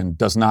abortion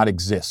does not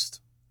exist.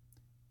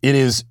 It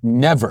is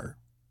never,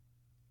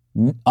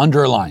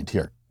 underlined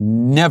here,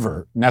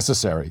 never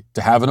necessary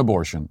to have an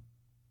abortion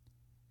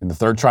in the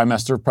third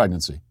trimester of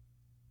pregnancy,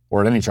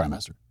 or at any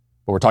trimester,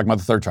 but we're talking about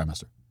the third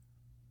trimester.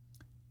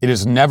 It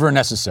is never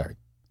necessary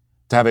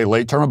to have a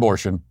late-term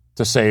abortion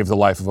to save the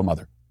life of a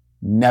mother.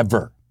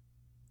 Never.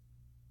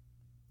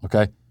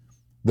 Okay?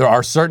 There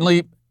are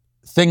certainly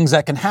things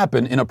that can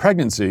happen in a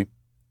pregnancy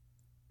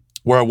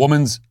where a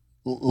woman's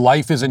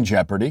life is in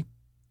jeopardy,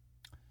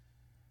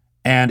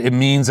 and it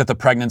means that the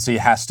pregnancy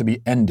has to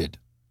be ended.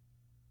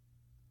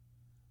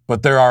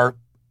 But there are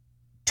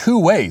 2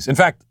 ways. In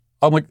fact,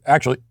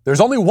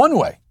 there's only one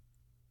way.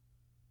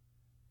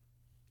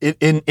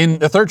 In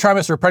the third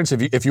trimester of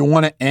pregnancy, if you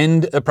want to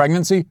end a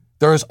pregnancy,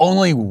 there is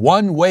only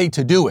one way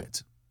to do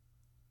it,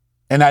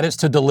 and that is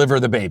to deliver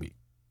the baby.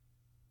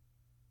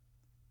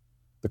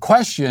 The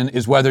question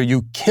is whether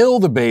you kill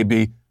the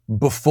baby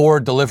before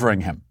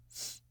delivering him.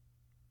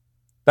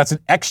 That's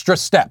an extra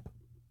step.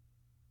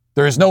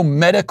 There is no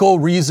medical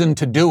reason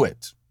to do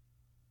it.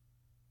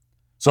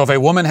 So if a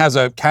woman has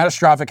a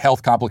catastrophic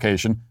health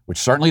complication, which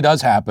certainly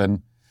does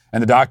happen,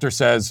 and the doctor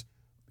says,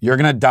 you're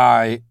going to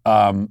die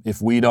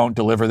if we don't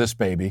deliver this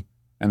baby,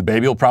 and the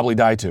baby will probably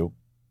die too,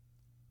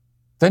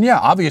 then yeah,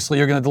 obviously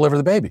you're going to deliver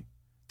the baby.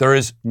 There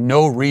is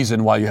no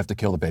reason why you have to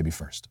kill the baby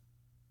first.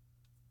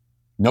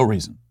 No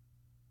reason.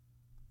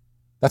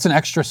 That's an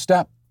extra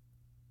step.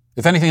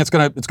 If anything, it's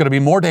going to be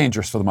more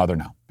dangerous for the mother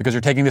now because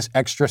you're taking this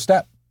extra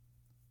step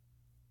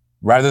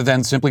rather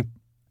than simply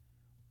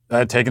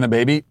taking the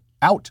baby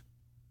out.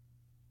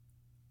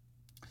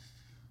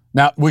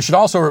 Now, we should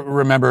also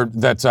remember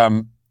that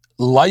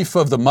life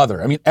of the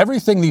mother, I mean,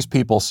 everything these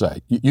people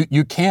say,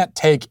 you can't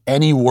take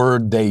any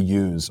word they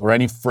use or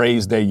any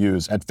phrase they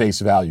use at face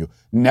value.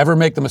 Never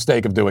make the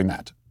mistake of doing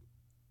that.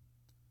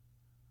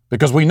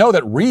 Because we know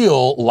that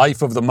real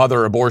life of the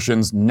mother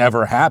abortions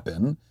never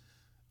happen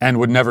and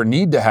would never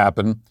need to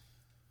happen.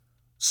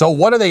 So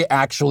what are they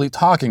actually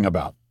talking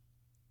about?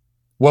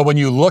 Well, when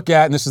you look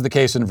at, and this is the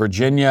case in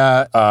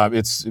Virginia,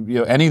 it's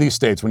any of these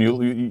states, when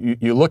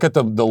you look at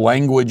the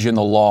language in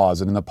the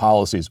laws and in the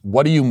policies,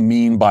 what do you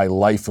mean by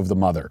life of the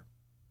mother?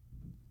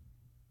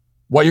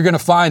 What you're going to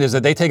find is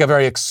that they take a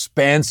very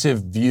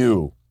expansive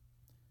view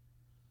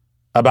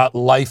about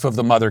life of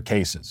the mother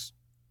cases.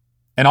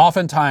 And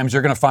oftentimes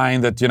you're going to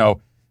find that,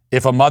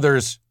 if a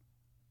mother's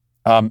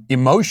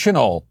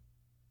emotional,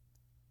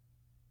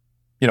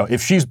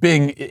 if she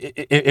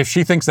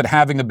thinks that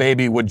having the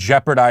baby would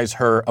jeopardize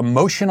her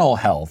emotional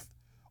health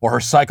or her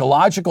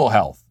psychological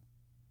health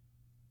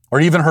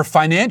or even her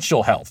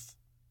financial health,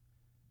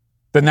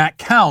 then that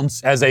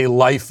counts as a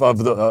life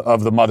of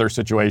the mother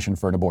situation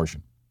for an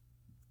abortion.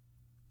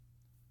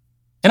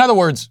 In other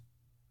words,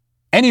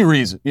 any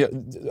reason,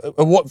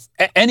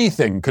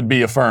 anything could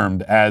be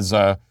affirmed as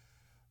a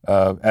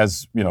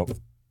life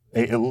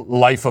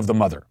of the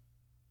mother.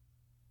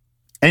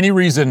 Any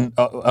reason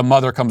a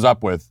mother comes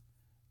up with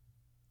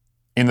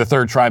in the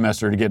third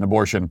trimester to get an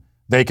abortion,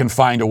 they can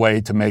find a way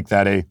to make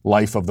that a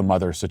life of the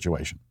mother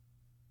situation.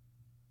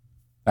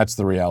 That's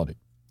the reality.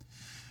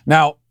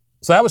 Now,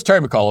 so that was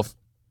Terry McAuliffe.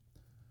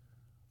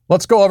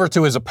 Let's go over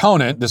to his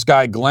opponent, this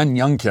guy, Glenn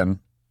Youngkin.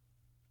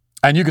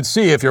 And you could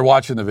see, if you're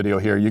watching the video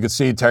here, you could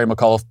see Terry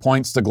McAuliffe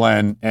points to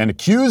Glenn and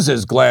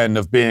accuses Glenn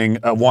of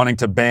wanting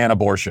to ban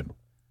abortion.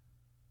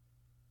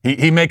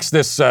 He makes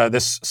this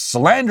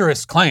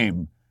slanderous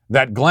claim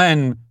that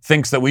Glenn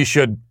thinks that we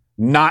should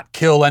not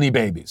kill any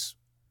babies.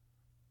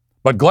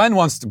 But Glenn,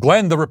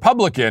 the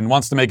Republican,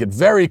 wants to make it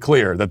very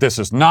clear that this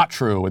is not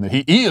true and that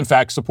he in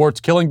fact,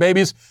 supports killing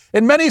babies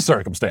in many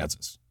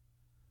circumstances.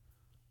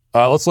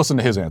 Let's listen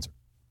to his answer.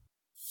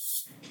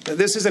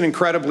 This is an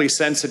incredibly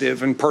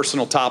sensitive and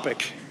personal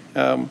topic.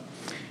 And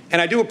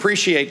I do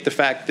appreciate the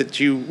fact that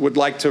you would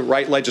like to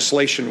write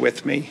legislation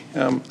with me.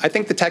 I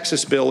think the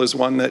Texas bill is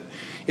one that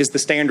is the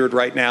standard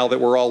right now that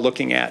we're all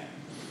looking at.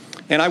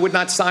 And I would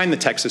not sign the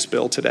Texas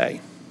bill today.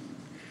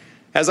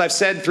 As I've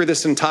said through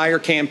this entire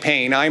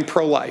campaign, I'm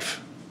pro-life.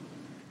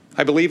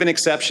 I believe in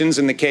exceptions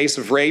in the case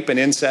of rape and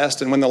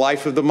incest and when the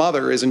life of the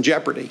mother is in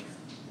jeopardy.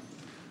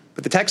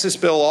 But the Texas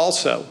bill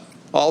also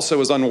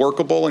is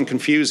unworkable and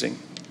confusing.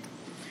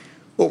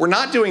 What we're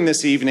not doing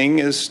this evening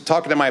is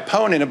talking to my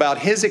opponent about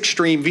his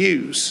extreme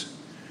views.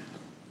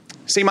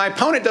 See, my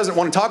opponent doesn't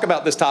want to talk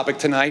about this topic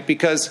tonight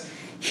because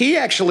he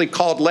actually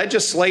called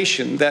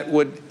legislation that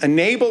would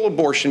enable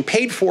abortion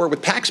paid for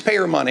with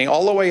taxpayer money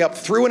all the way up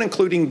through and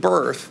including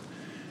birth,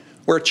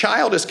 where a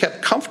child is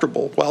kept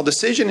comfortable while a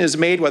decision is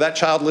made whether that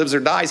child lives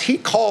or dies. He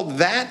called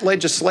that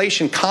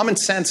legislation common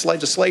sense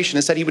legislation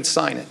and said he would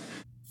sign it.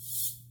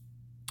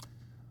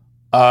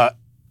 I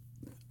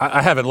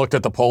haven't looked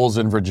at the polls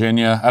in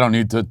Virginia. I don't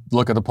need to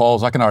look at the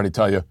polls. I can already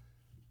tell you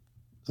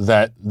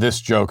that this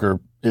joker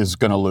is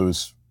going to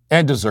lose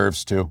and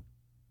deserves to.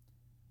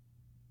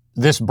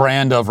 This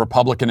brand of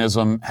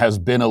Republicanism has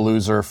been a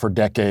loser for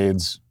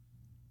decades,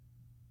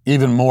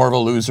 even more of a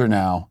loser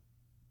now.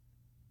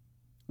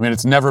 I mean,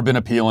 it's never been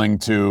appealing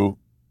to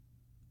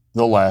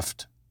the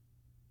left.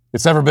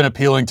 It's never been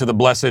appealing to the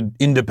blessed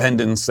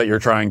independence that you're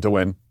trying to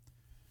win.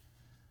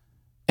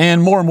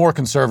 And more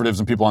conservatives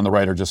and people on the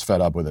right are just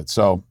fed up with it.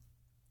 So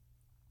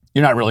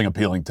you're not really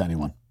appealing to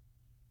anyone.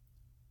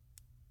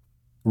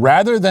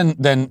 Rather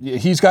than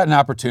he's got an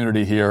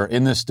opportunity here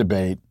in this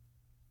debate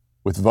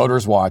with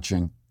voters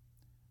watching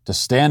to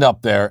stand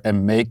up there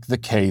and make the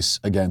case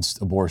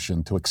against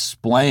abortion, to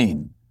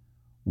explain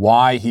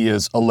why he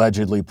is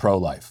allegedly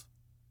pro-life.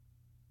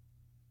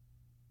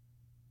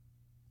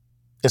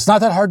 It's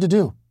not that hard to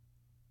do.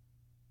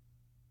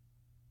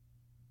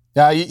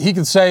 Yeah, he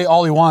can say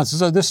all he wants.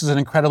 This is an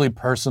incredibly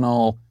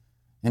personal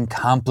and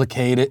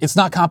complicated. It's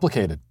not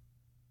complicated.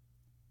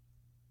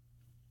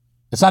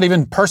 It's not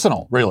even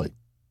personal, really.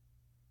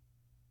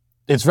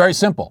 It's very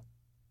simple.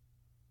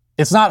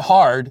 It's not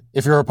hard,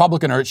 if you're a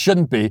Republican, or it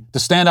shouldn't be, to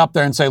stand up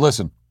there and say,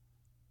 listen,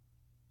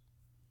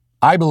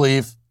 I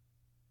believe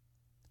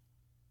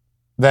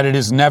that it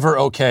is never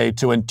okay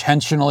to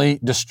intentionally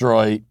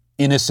destroy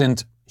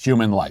innocent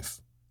human life.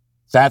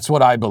 That's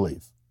what I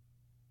believe.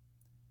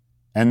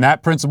 And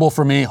that principle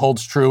for me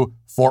holds true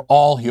for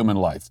all human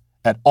life.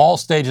 at all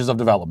stages of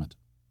development.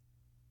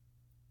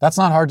 That's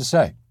not hard to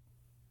say.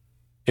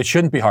 It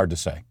shouldn't be hard to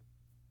say.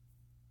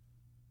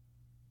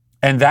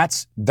 And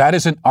that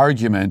is an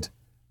argument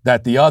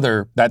that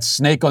that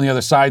snake on the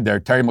other side there,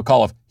 Terry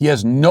McAuliffe, he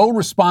has no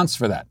response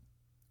for that.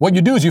 What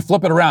you do is you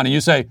flip it around and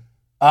you say,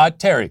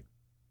 Terry,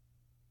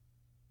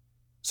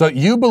 so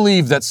you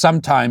believe that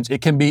sometimes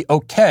it can be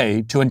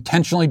okay to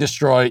intentionally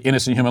destroy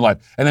innocent human life.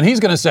 And then he's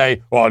going to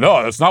say, well,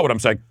 no, that's not what I'm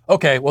saying.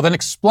 Okay, well then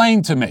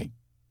explain to me.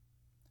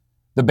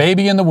 The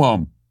baby in the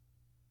womb,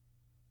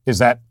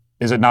 is it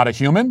not a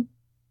human?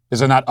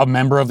 Is it not a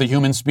member of the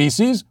human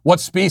species? What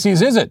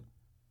species is it?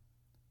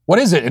 What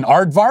is it, an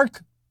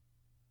aardvark?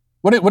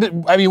 What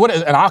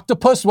is an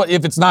octopus? What,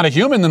 if it's not a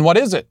human, then what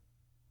is it?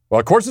 Well,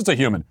 of course it's a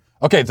human.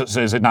 Okay,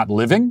 so is it not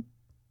living?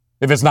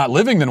 If it's not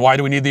living, then why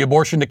do we need the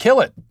abortion to kill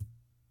it?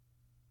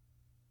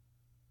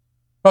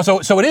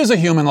 Well, so it is a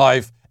human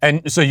life,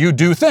 and so you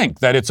do think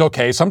that it's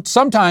okay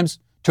sometimes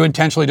to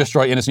intentionally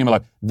destroy innocent human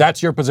life.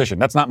 That's your position.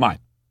 That's not mine.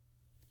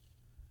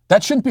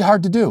 That shouldn't be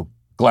hard to do,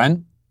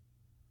 Glenn.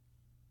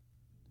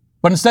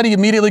 But instead he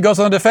immediately goes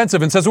on the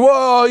defensive and says,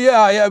 "Whoa,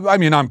 yeah, I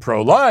mean, I'm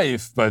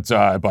pro-life, but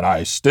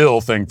I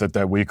still think that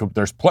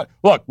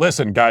look,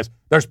 listen, guys,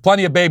 there's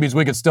plenty of babies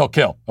we could still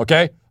kill,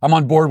 okay? I'm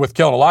on board with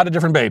killing a lot of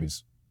different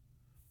babies.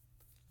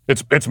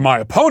 It's my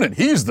opponent.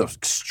 He's the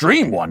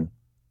extreme one.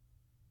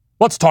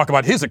 Let's talk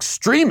about his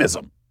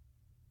extremism."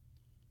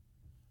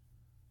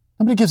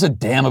 Nobody gives a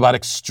damn about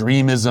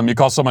extremism. You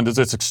call someone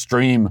it's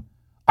extreme.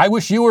 I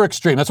wish you were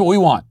extreme. That's what we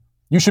want.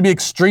 You should be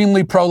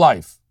extremely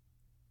pro-life.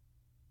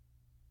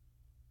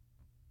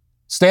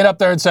 Stand up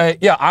there and say,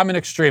 yeah, I'm an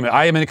extremist.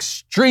 I am an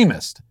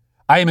extremist.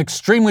 I am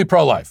extremely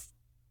pro-life.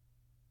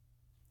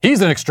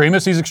 He's an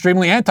extremist. He's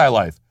extremely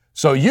anti-life.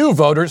 So you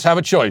voters have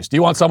a choice. Do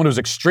you want someone who's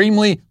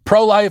extremely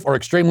pro-life or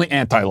extremely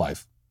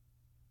anti-life?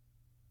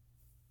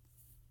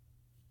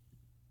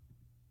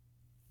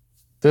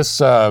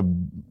 This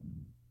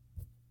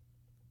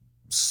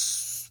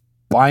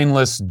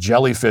spineless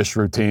jellyfish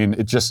routine,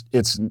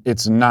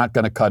 it's not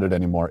going to cut it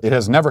anymore. It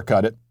has never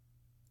cut it.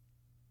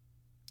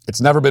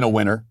 It's never been a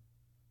winner.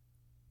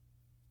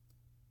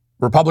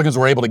 Republicans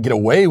were able to get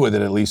away with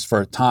it, at least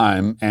for a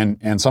time,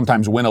 and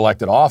sometimes win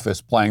elected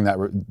office playing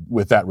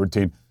with that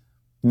routine.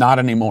 Not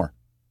anymore.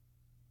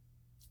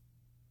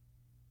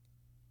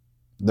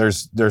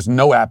 There's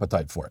no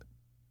appetite for it.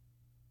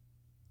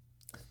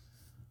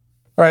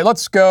 All right,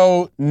 let's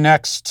go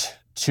next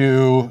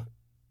to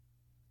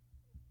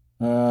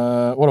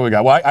what do we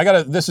got?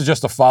 Well, this is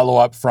just a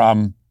follow-up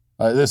from,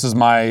 this is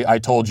my I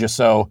told you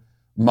so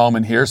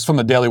moment here. It's from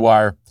the Daily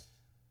Wire.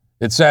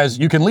 It says,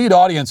 you can lead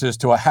audiences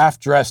to a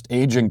half-dressed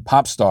aging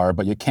pop star,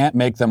 but you can't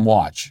make them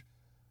watch.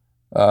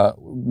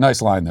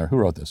 Nice line there. Who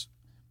wrote this?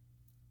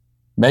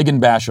 Megan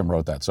Basham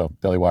wrote that, so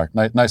Daily Wire.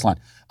 Nice line.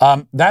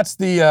 That's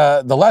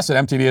the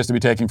lesson MTV is to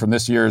be taking from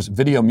this year's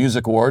Video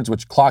Music Awards,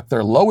 which clocked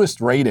their lowest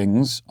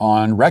ratings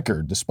on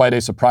record, despite a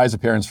surprise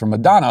appearance from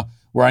Madonna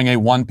wearing a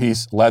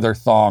one-piece leather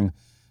thong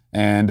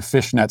and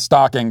fishnet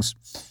stockings.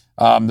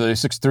 The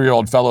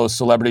 63-year-old fellow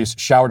celebrities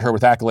showered her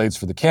with accolades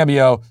for the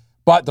cameo,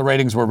 but the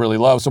ratings were really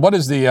low. So what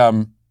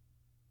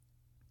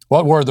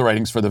were the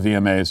ratings for the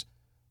VMAs?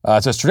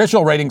 It says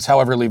traditional ratings,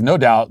 however, leave no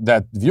doubt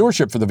that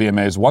viewership for the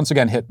VMAs once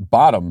again hit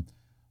bottom,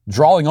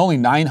 drawing only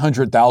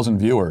 900,000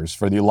 viewers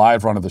for the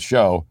live run of the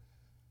show.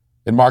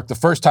 It marked the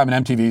first time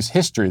in MTV's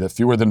history that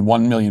fewer than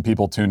 1 million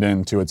people tuned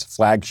in to its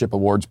flagship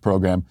awards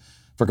program.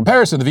 For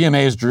comparison, the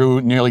VMAs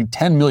drew nearly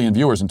 10 million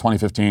viewers in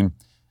 2015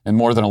 and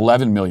more than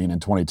 11 million in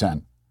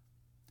 2010.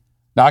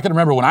 Now, I can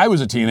remember when I was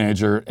a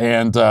teenager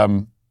and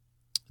the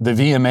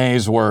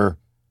VMAs were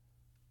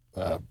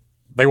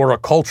they were a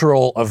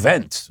cultural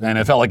event, and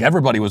it felt like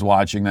everybody was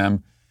watching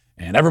them,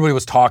 and everybody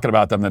was talking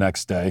about them the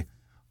next day.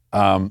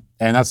 And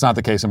that's not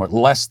the case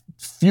anymore.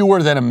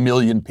 Fewer than 1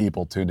 million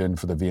people tuned in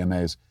for the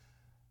VMAs,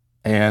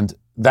 and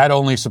that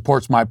only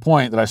supports my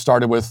point that I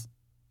started with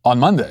on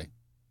Monday.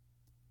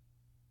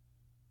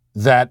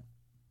 That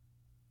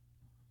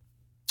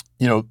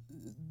the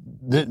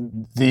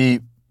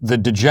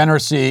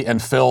degeneracy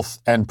and filth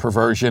and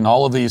perversion,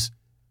 all of these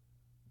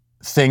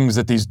things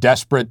that these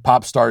desperate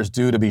pop stars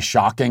do to be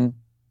shocking,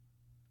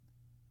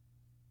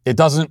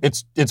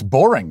 it's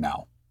boring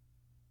now.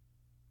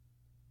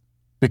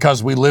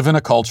 Because we live in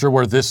a culture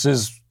where this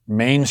is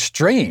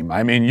mainstream.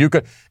 I mean,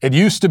 it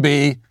used to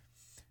be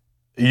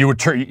you would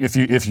turn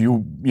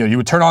you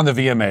would turn on the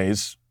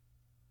VMAs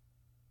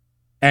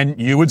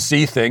and you would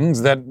see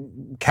things that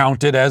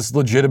counted as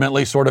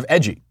legitimately sort of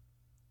edgy.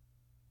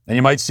 And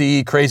you might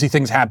see crazy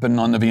things happen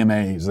on the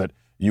VMAs that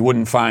you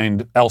wouldn't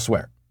find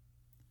elsewhere.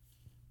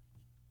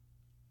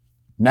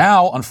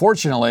 Now,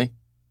 unfortunately,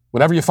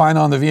 whatever you find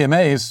on the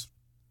VMAs,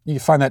 you can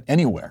find that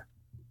anywhere,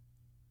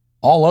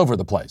 all over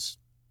the place.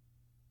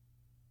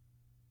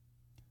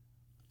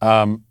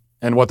 And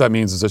what that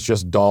means is it's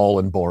just dull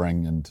and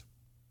boring and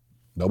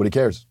nobody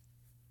cares.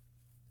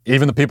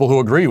 Even the people who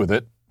agree with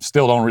it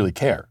still don't really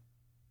care.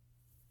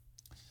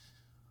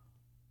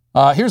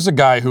 Here's a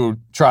guy who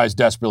tries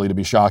desperately to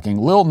be shocking.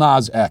 Lil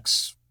Nas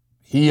X.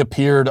 he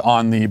appeared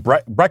on the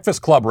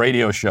Breakfast Club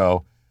radio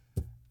show.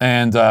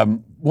 And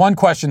one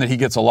question that he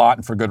gets a lot,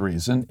 and for good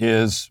reason,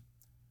 is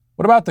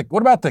what about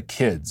the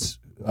kids?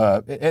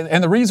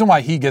 And the reason why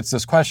he gets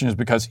this question is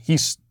because he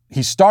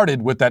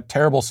started with that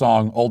terrible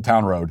song, Old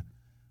Town Road,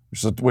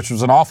 which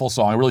was an awful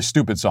song, a really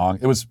stupid song.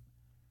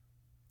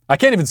 I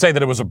can't even say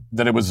that it was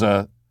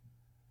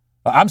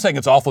I'm saying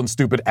it's awful and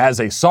stupid as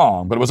a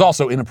song, but it was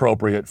also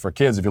inappropriate for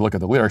kids if you look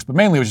at the lyrics. But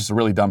mainly it was just a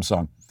really dumb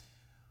song.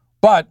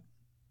 But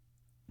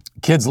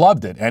kids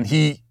loved it, and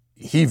he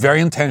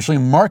very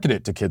intentionally marketed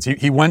it to kids.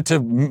 He went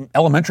to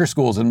elementary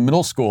schools and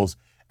middle schools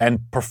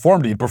and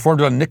performed it. He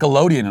performed it on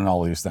Nickelodeon and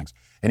all of these things.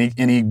 And he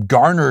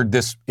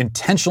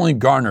intentionally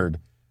garnered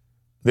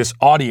this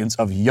audience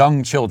of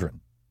young children.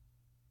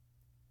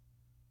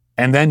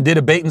 And then did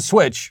a bait and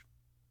switch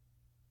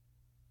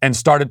and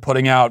started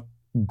putting out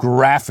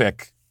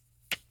graphic,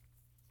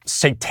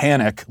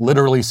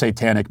 literally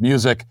satanic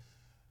music.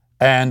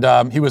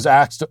 And he was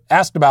asked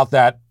about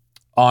that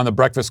on the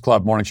Breakfast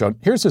Club morning show.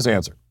 Here's his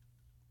answer.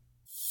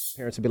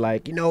 Parents would be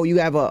like, you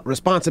have a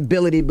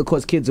responsibility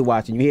because kids are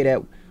watching. You hear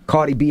that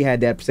Cardi B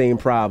had that same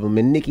problem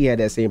and Nicki had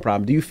that same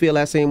problem. Do you feel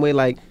that same way?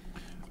 Like,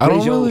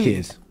 raise your own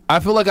kids? I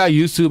feel like I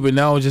used to, but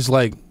now it's just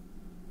like,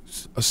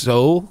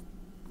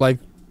 like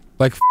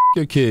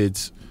your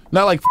kids.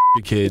 Not like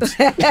your kids.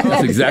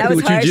 That's exactly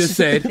what you just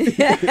said.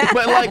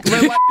 but like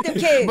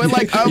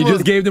you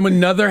just gave them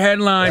another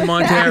headline,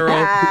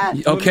 Montero.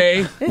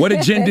 Okay, what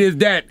agenda is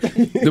that?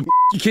 The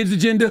kids'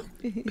 agenda?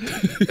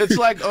 It's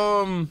like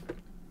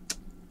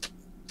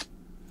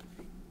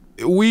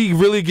we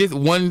really get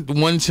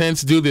one chance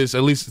to do this,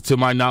 at least to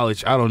my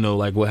knowledge. I don't know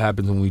like what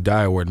happens when we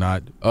die or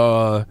whatnot.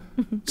 So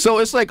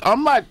it's like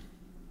I'm not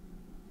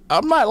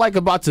like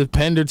about to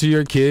pander to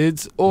your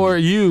kids or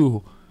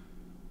you.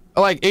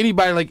 Like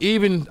anybody, like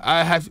even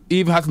I have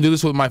to do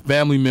this with my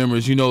family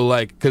members,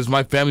 like because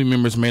my family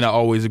members may not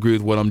always agree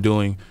with what I'm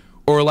doing,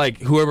 or like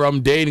whoever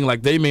I'm dating,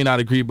 like they may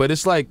not agree. But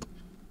it's like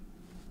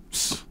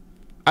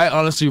I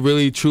honestly,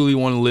 really, truly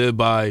want to live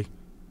by,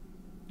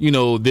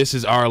 this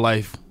is our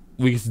life.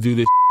 We get to do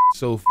this.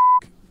 So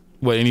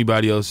what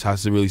anybody else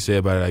has to really say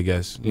about it, I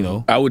guess.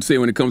 I would say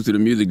when it comes to the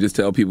music, just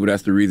tell people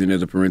that's the reason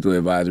there's a parental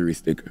advisory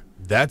sticker.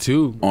 That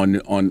too on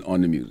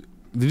the music.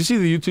 Did you see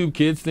the YouTube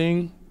Kids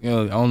thing? I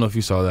don't know if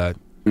you saw that.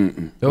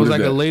 Mm-mm. There was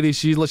like a lady.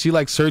 She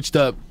like searched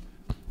up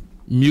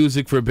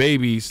music for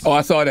babies. Oh,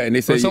 I saw that, and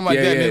they said something like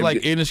that. And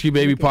like Industry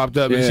Baby popped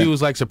up, and she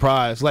was like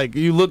surprised. Like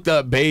you looked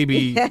up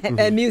baby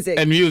and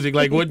music.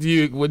 Like what do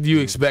you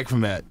expect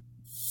from that?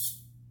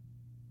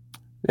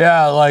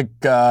 Yeah,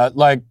 like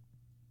I'm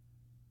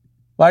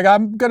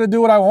gonna do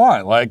what I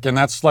want. And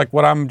that's like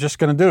what I'm just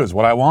gonna do is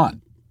what I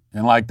want,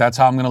 and like that's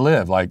how I'm gonna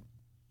live. Like.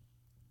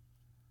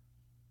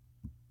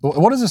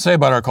 What does it say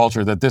about our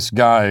culture that this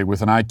guy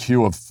with an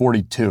IQ of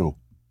 42?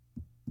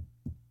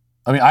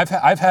 I mean, I've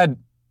had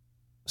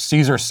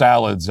Caesar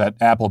salads at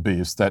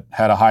Applebee's that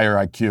had a higher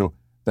IQ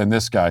than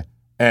this guy,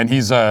 and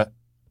he's a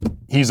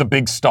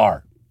big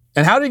star.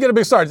 And how did he get a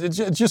big star? It's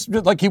just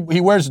like he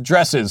wears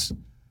dresses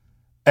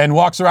and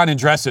walks around in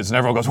dresses, and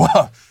everyone goes,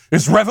 "Wow,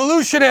 it's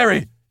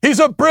revolutionary! He's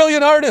a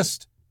brilliant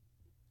artist."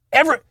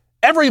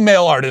 Every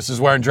male artist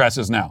is wearing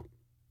dresses now.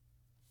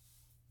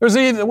 Who was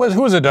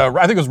it?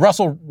 I think it was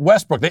Russell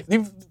Westbrook.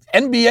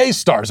 NBA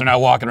stars are now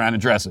walking around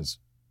in dresses.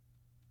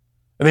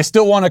 And they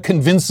still want to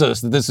convince us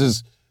that this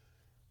is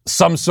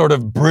some sort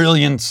of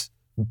brilliant,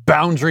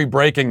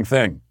 boundary-breaking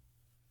thing.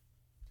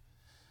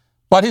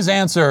 But his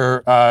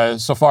answer,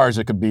 so far as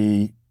it could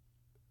be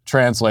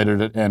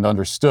translated and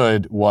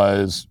understood,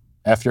 was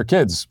F your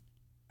kids.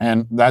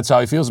 And that's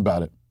how he feels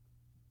about it.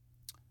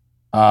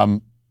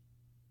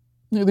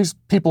 These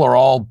people are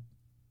all,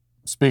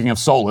 speaking of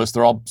soulless,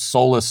 they're all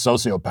soulless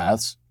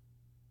sociopaths.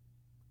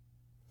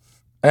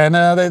 And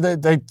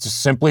they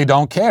just simply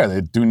don't care.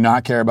 They do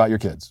not care about your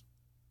kids.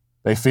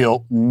 They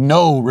feel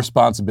no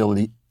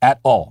responsibility at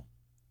all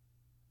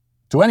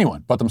to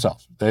anyone but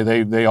themselves.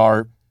 They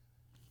are,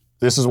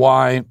 this is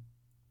why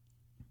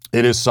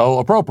it is so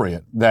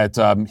appropriate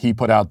that he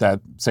put out that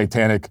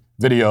satanic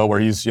video where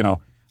he's,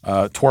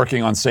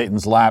 twerking on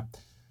Satan's lap.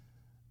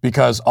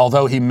 Because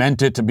although he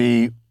meant it to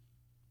be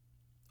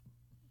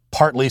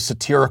partly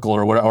satirical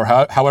or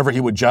however he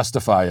would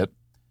justify it,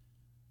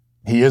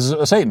 he is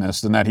a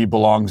Satanist in that he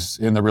belongs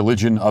in the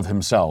religion of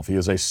himself. He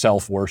is a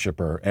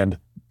self-worshiper. And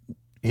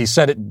he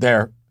said it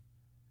there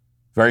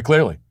very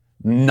clearly.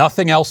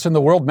 Nothing else in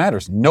the world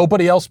matters.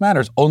 Nobody else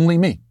matters. Only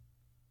me.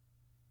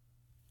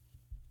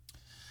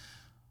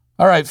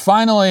 All right,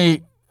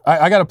 finally,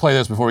 I got to play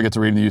this before we get to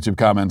reading the YouTube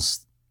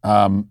comments.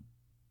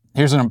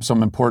 Here's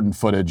some important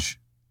footage.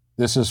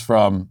 This is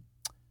from,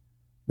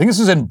 I think this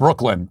is in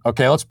Brooklyn.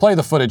 Okay, let's play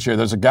the footage here.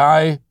 There's a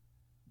guy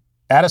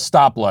at a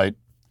stoplight,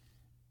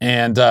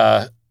 and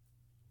the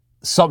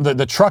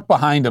truck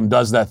behind him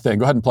does that thing.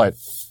 Go ahead and play it.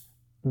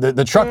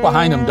 The truck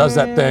behind him does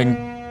that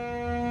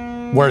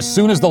thing where as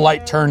soon as the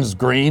light turns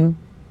green,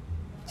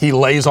 he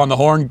lays on the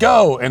horn,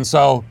 go! And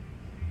so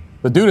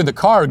the dude in the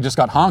car just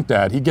got honked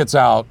at. He gets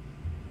out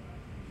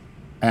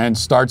and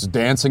starts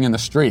dancing in the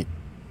street.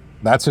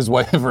 That's his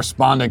way of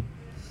responding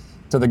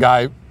to the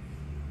guy.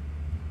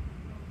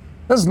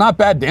 This is not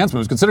bad dance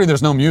moves, considering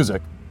there's no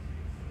music.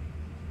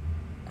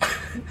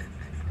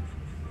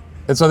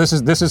 And so this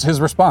is his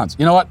response.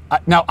 You know what?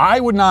 Now, I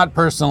would not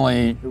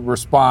personally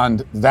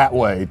respond that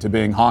way to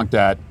being honked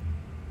at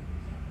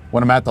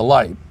when I'm at the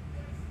light.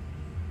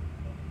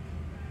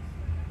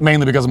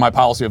 Mainly because of my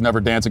policy of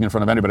never dancing in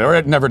front of anybody,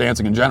 or never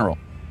dancing in general.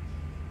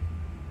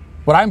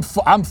 But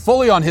I'm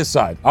fully on his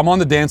side. I'm on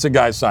the dancing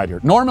guy's side here.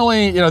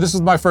 Normally, this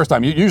is my first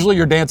time. Usually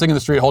you're dancing in the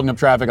street, holding up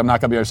traffic. I'm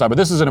not going to be on your side. But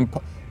this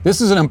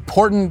is an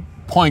important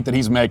point that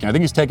he's making. I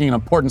think he's taking an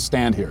important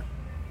stand here.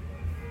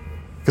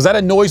 Because that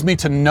annoys me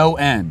to no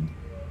end.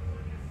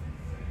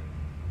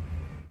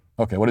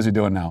 Okay, what is he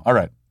doing now? All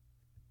right.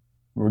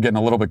 We're getting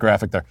a little bit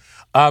graphic there.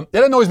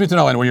 It annoys me to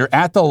no end when you're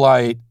at the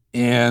light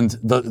and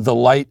the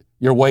light,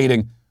 you're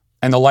waiting,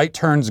 and the light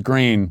turns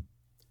green,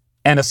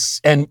 and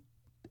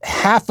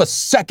half a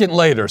second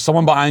later,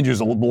 someone behind you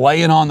is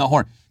laying on the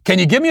horn. Can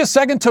you give me a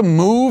second to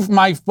move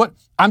my foot?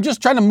 I'm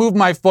just trying to move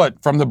my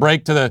foot from the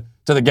brake to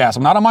the gas.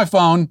 I'm not on my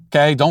phone,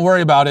 okay? Don't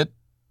worry about it.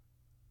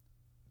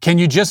 Can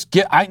you just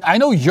I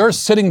know you're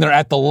sitting there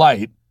at the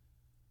light,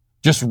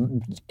 just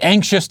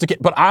anxious to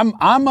get, but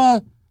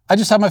I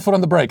just have my foot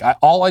on the brake.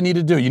 All I need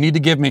to do, you need to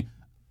give me,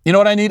 you know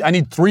what I need? I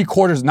need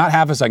 3/4, not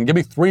half a second. Give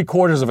me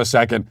 3/4 of a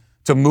second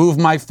to move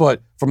my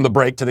foot from the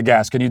brake to the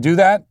gas. Can you do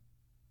that?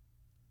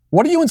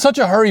 What are you in such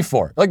a hurry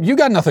for? Like, you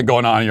got nothing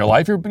going on in your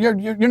life. You're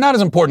not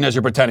as important as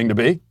you're pretending to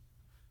be.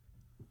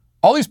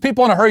 All these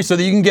people in a hurry so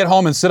that you can get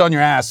home and sit on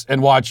your ass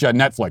and watch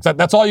Netflix.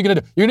 That's all you're going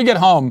to do. You're going to get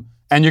home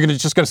and you're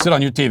just going to sit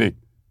on your TV.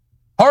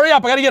 Hurry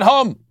up, I got to get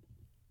home.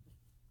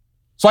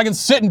 So I can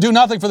sit and do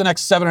nothing for the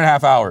next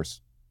 7.5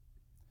 hours.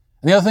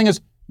 And the other thing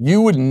is,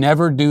 you would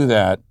never do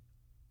that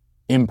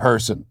in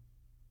person.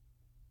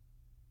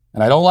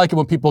 And I don't like it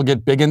when people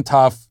get big and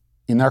tough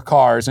in their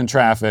cars in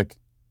traffic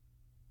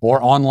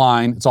or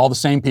online. It's all the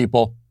same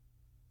people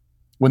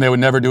when they would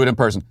never do it in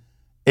person.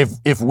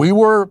 If we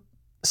were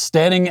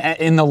standing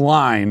in the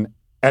line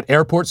at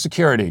airport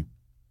security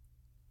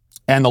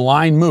and the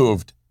line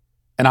moved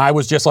and I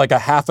was just like a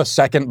half a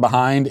second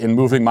behind in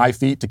moving my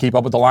feet to keep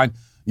up with the line,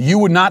 you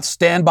would not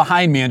stand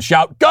behind me and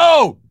shout,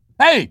 "Go!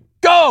 Hey,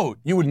 go!"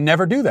 You would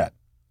never do that.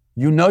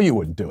 You know you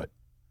wouldn't do it.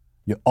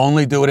 You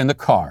only do it in the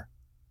car.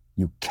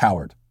 You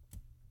coward.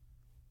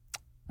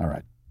 All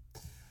right.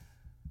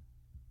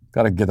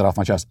 Got to get that off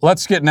my chest.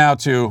 Let's get now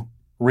to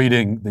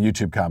reading the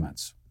YouTube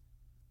comments.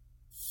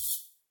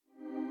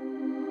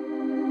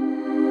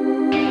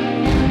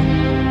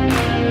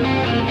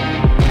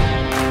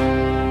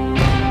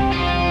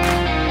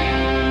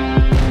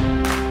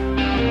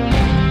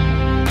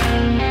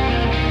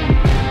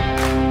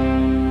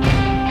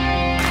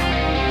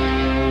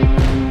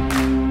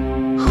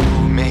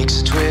 Who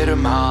makes a Twitter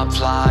mob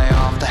fly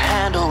off the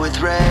handle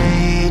with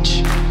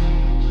rage?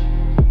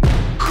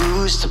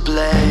 Who's to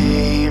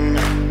blame?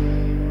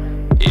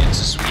 It's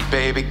a sweet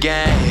baby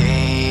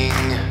gang.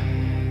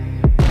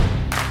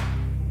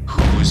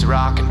 Who's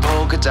rocking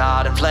polka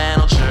dot and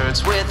flannel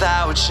shirts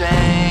without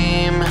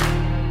shame?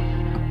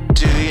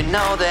 Do you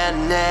know their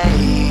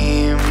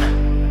name?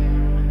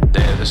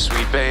 They're the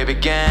sweet baby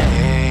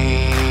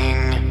gang.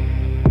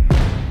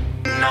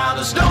 Now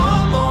there's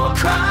no more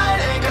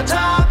crying, ain't got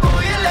time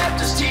for your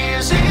leftist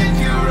tears. If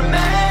you're a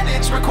man,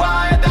 it's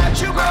required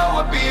that you grow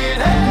a beard.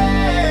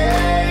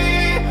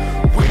 Hey,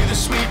 we're the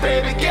sweet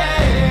baby gang.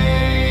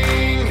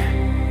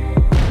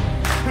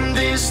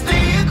 This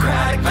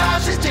theocratic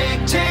fascist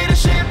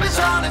dictatorship is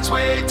on its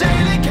way.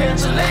 Daily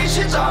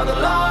cancellations are the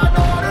law and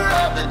order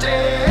of the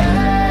day.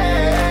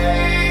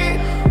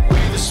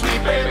 We're the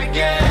sweet baby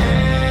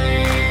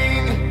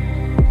gang.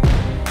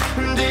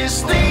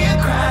 This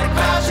theocratic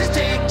fascist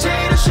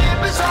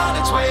dictatorship is on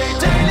its way.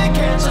 Daily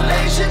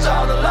cancellations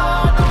are the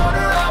law and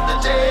order of the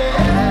day.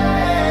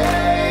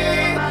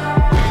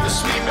 We're the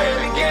sweet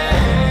baby gang.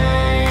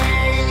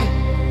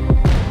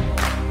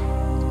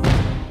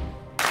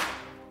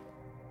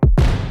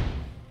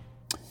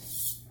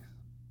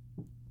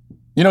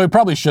 You know, we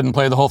probably shouldn't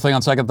play the whole thing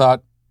on second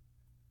thought.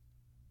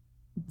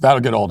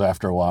 That'll get old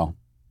after a while.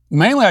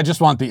 Mainly, I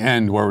just want the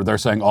end where they're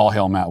saying "All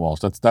hail Matt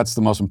Walsh." That's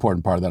the most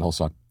important part of that whole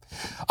song.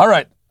 All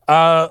right,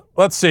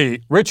 let's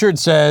see. Richard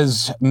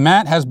says,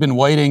 Matt has been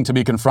waiting to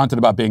be confronted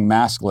about being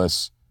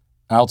maskless.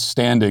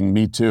 Outstanding,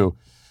 me too.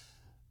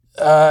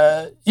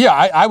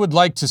 I would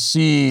like to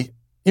see,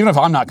 even if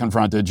I'm not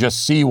confronted,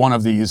 just see one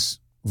of these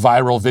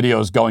viral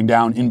videos going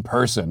down in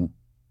person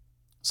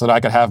so that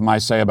I could have my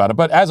say about it.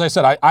 But as I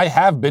said, I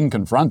have been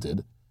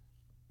confronted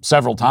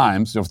several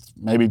times,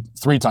 maybe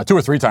 2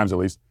 or 3 times at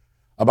least,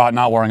 about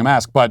not wearing a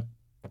mask. But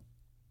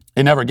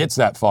it never gets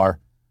that far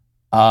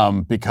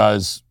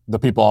because the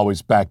people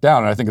always back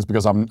down. And I think it's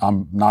because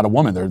I'm not a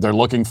woman. They're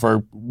looking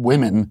for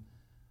women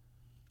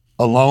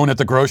alone at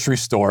the grocery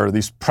store,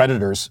 these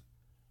predators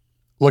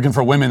looking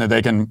for women that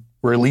they can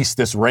release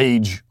this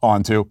rage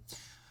onto.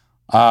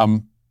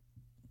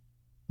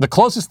 The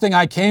closest thing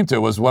I came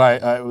to was what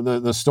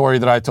the story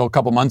that I told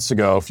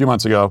a few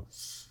months ago,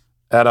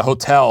 at a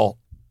hotel.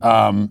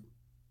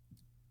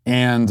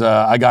 and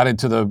I got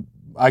into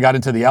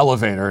the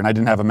elevator, and I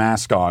didn't have a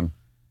mask on.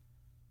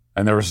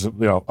 And there was,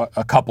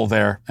 a couple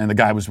there, and the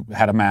guy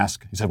had a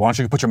mask. He said, "Why don't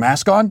you put your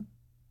mask on?"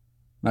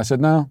 And I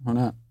said, "No, I'm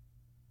not."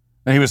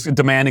 And he was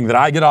demanding that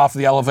I get off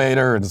the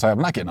elevator, and I said, "I'm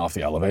not getting off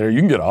the elevator. You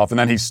can get off." And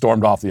then he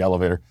stormed off the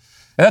elevator,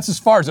 and that's as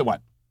far as it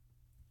went.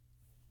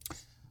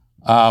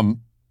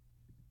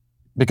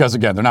 Because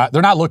again,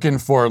 they're not looking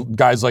for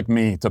guys like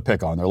me to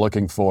pick on. They're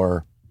looking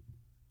for,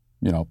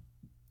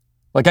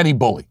 like any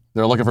bully.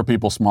 They're looking for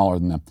people smaller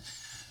than them.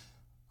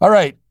 All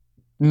right.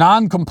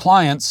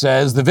 Non-compliant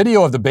says, the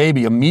video of the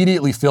baby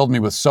immediately filled me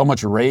with so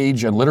much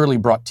rage and literally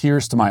brought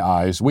tears to my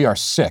eyes. We are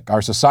sick.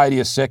 Our society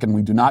is sick, and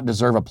we do not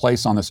deserve a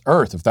place on this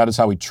earth if that is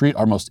how we treat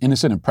our most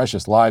innocent and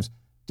precious lives.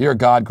 Dear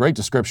God, great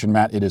description,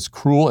 Matt. It is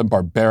cruel and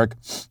barbaric.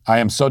 I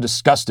am so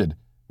disgusted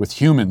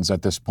with humans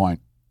at this point.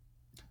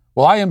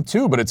 Well, I am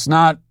too, but it's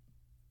not.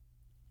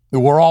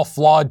 We're all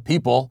flawed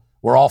people.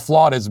 We're all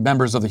flawed as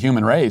members of the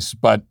human race,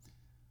 but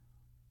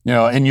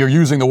and you're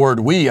using the word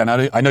we, and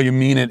I know you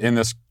mean it in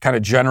this kind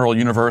of general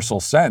universal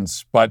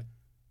sense, but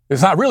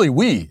it's not really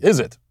we,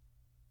 is it?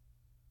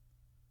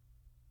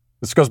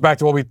 This goes back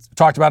to what we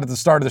talked about at the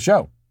start of the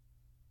show.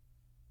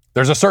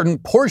 There's a certain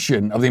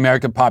portion of the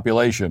American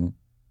population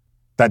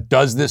that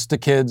does this to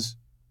kids,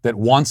 that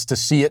wants to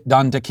see it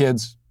done to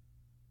kids.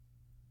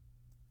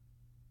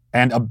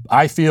 And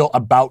I feel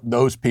about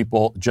those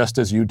people just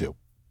as you do.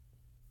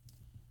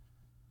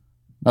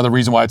 Another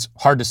reason why it's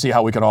hard to see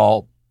how we could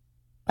all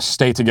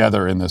stay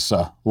together in this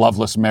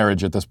loveless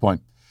marriage at this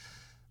point.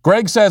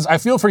 Greg says, I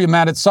feel for you,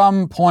 Matt. At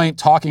some point,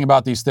 talking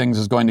about these things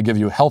is going to give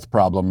you health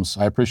problems.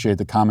 I appreciate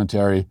the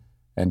commentary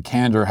and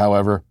candor,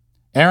 however.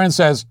 Aaron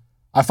says,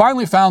 I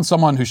finally found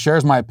someone who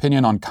shares my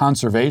opinion on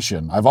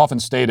conservation. I've often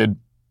stated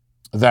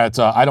that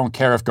I don't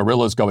care if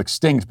gorillas go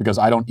extinct because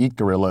I don't eat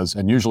gorillas,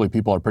 and usually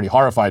people are pretty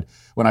horrified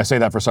when I say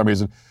that for some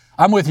reason.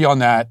 I'm with you on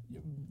that.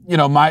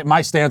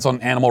 My stance on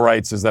animal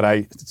rights is that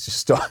I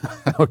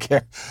don't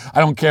care.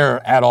 I don't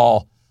care at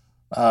all.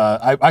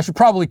 I should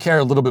probably care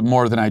a little bit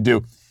more than I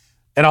do,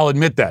 and I'll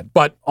admit that.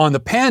 But on the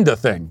panda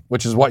thing,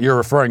 which is what you're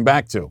referring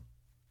back to,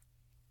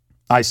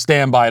 I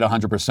stand by it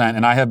 100%,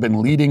 and I have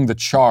been leading the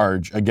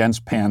charge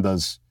against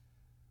pandas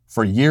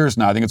for years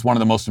now. I think it's one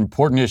of the most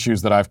important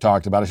issues that I've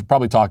talked about. I should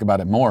probably talk about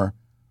it more.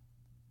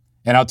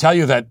 And I'll tell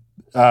you that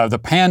the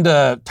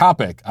panda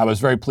topic, I was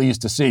very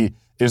pleased to see,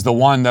 is the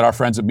one that our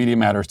friends at Media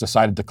Matters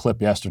decided to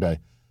clip yesterday.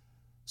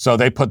 So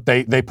they put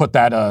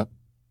that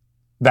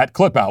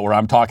clip out where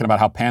I'm talking about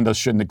how pandas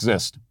shouldn't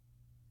exist.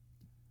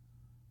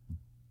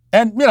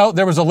 And,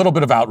 there was a little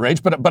bit of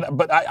outrage,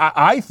 but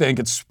I think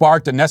it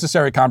sparked a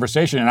necessary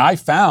conversation. And I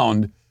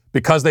found,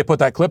 because they put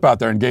that clip out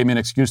there and gave me an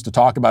excuse to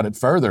talk about it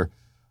further,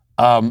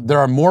 there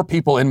are more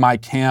people in my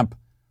camp.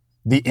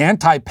 The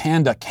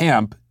anti-panda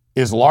camp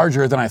is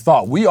larger than I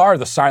thought. We are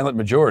the silent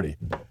majority.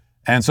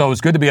 And so it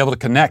was good to be able to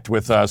connect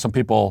with some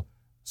people,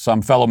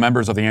 some fellow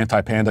members of the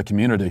anti-panda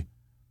community.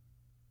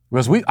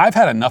 Because I've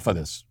had enough of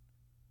this.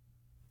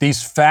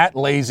 These fat,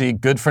 lazy,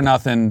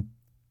 good-for-nothing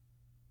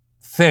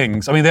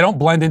things. I mean, they don't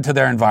blend into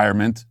their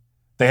environment.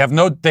 They have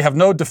no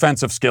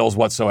defensive skills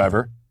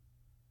whatsoever.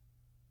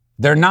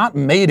 They're not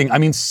mating. I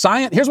mean,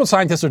 here's what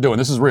scientists are doing.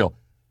 This is real.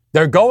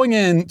 They're going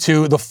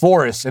into the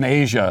forests in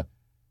Asia,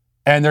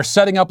 and they're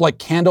setting up like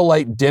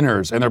candlelight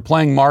dinners, and they're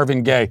playing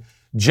Marvin Gaye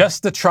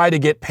just to try to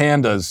get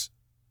pandas,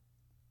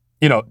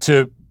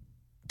 to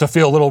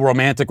feel a little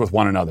romantic with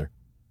one another.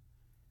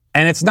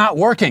 And it's not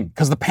working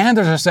because the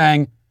pandas are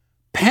saying,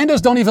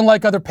 pandas don't even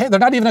like other pandas. They're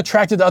not even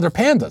attracted to other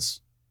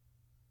pandas.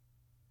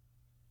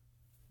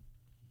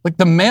 Like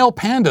the male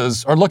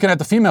pandas are looking at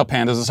the female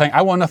pandas and saying,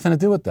 I want nothing to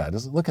do with that.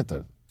 Look at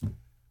that.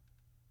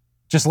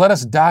 Just let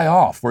us die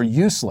off. We're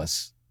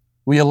useless.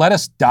 Will you let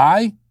us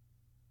die?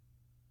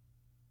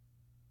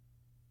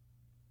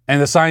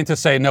 And the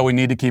scientists say, no, we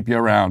need to keep you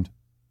around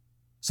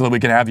so that we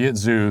can have you at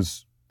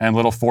zoos and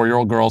little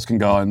 4-year-old girls can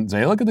go and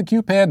say, look at the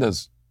cute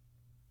pandas.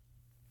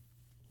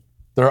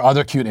 There are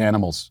other cute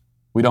animals.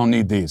 We don't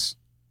need these.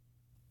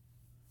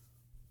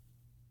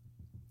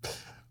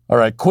 All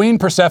right. Queen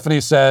Persephone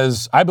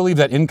says, I believe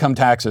that income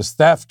tax is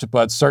theft,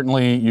 but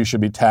certainly you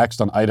should be taxed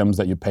on items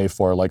that you pay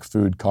for, like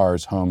food,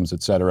 cars, homes,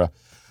 etc.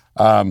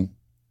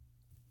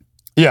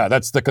 Yeah,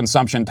 that's the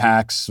consumption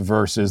tax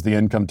versus the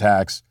income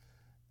tax.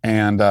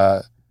 And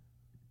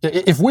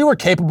if we were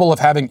capable of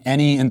having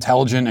any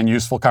intelligent and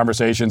useful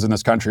conversations in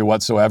this country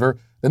whatsoever,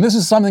 then this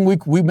is something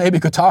we maybe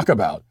could talk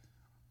about.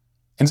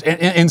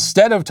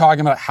 Instead of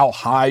talking about how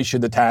high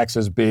should the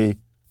taxes be,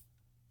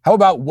 how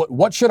about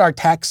what should our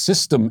tax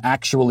system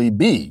actually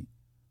be?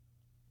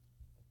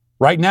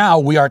 Right now,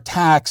 we are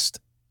taxed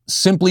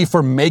simply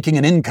for making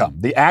an income.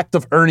 The act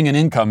of earning an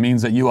income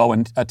means that you owe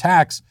a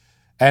tax,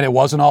 and it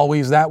wasn't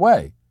always that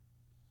way.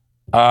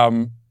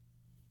 The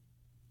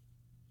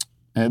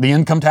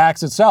income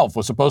tax itself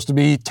was supposed to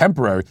be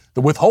temporary.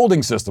 The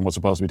withholding system was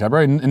supposed to be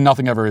temporary, and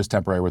nothing ever is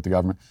temporary with the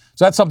government.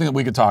 So that's something that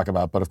we could talk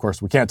about, but of course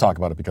we can't talk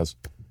about it because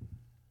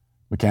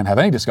we can't have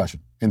any discussion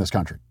in this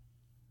country,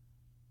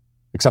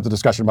 except the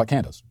discussion about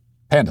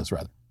pandas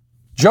rather.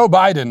 Joe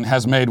Biden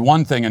has made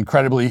one thing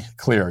incredibly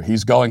clear.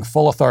 He's going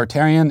full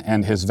authoritarian,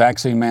 and his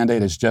vaccine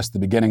mandate is just the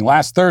beginning.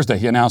 Last Thursday,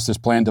 he announced his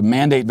plan to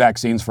mandate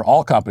vaccines for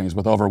all companies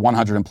with over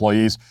 100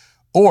 employees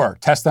or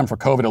test them for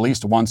COVID at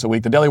least once a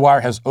week. The Daily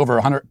Wire has over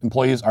 100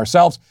 employees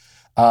ourselves.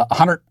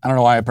 100, I don't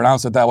know why I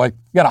pronounced it that way.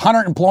 We got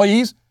 100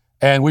 employees,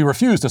 and we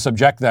refuse to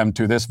subject them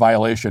to this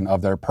violation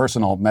of their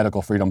personal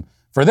medical freedom.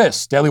 For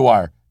this, Daily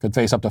Wire could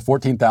face up to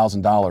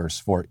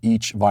 $14,000 for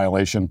each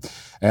violation.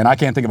 And I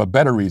can't think of a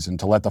better reason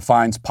to let the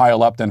fines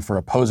pile up than for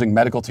opposing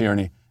medical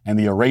tyranny and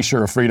the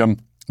erasure of freedom.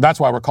 That's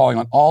why we're calling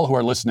on all who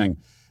are listening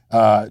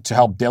to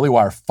help Daily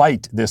Wire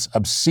fight this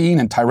obscene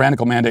and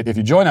tyrannical mandate. If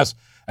you join us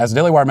as a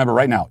Daily Wire member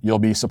right now, you'll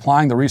be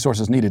supplying the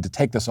resources needed to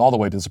take this all the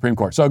way to the Supreme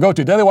Court. So go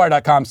to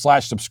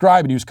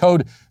dailywire.com/subscribe and use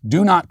code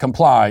Do Not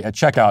Comply at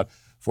checkout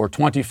for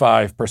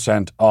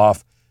 25%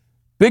 off.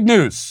 Big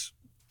news.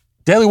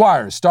 Daily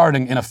Wire is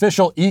starting an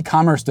official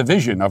e-commerce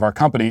division of our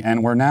company,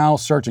 and we're now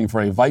searching for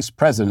a vice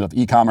president of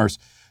e-commerce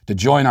to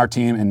join our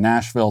team in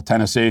Nashville,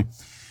 Tennessee.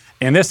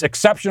 In this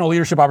exceptional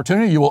leadership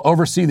opportunity, you will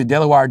oversee the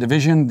Daily Wire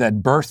division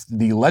that birthed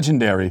the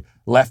legendary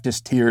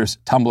Leftist Tears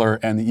Tumblr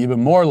and the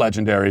even more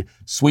legendary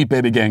Sweet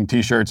Baby Gang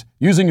t-shirts.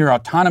 Using your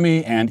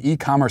autonomy and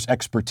e-commerce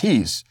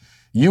expertise,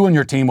 you and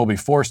your team will be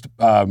forced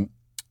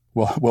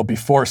you'll be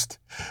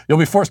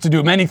forced to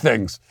do many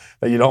things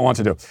that you don't want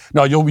to do.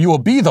 No, you will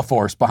be the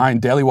force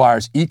behind Daily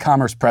Wire's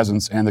e-commerce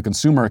presence and the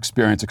consumer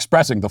experience,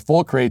 expressing the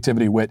full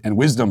creativity, wit, and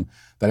wisdom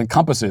that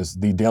encompasses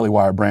the Daily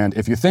Wire brand.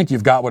 If you think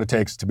you've got what it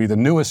takes to be the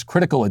newest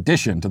critical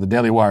addition to the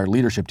Daily Wire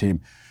leadership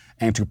team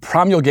and to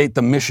promulgate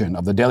the mission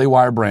of the Daily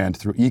Wire brand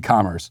through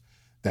e-commerce,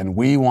 then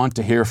we want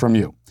to hear from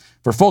you.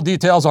 For full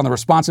details on the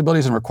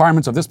responsibilities and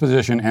requirements of this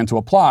position and to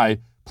apply,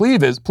 please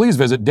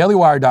visit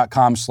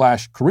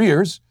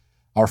dailywire.com/careers.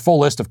 Our full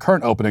list of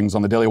current openings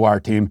on the Daily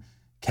Wire team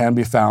can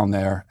be found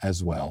there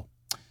as well.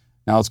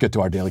 Now let's get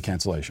to our daily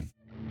cancellation.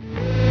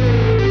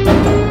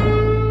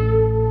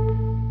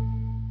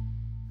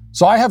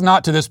 So I have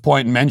not to this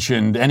point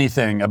mentioned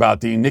anything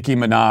about the Nicki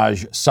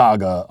Minaj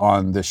saga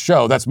on this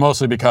show. That's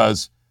mostly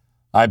because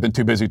I've been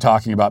too busy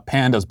talking about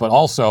pandas, but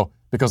also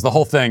because the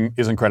whole thing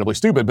is incredibly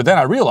stupid. But then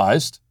I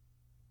realized,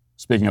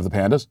 speaking of the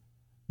pandas,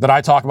 that I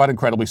talk about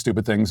incredibly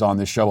stupid things on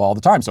this show all the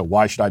time. So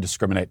why should I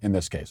discriminate in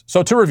this case?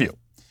 So to review,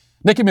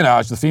 Nicki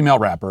Minaj, the female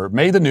rapper,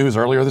 made the news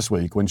earlier this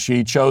week when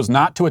she chose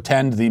not to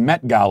attend the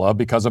Met Gala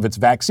because of its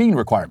vaccine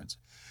requirements.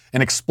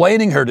 In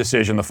explaining her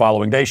decision the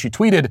following day, she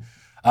tweeted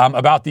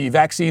about the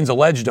vaccine's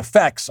alleged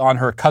effects on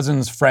her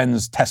cousin's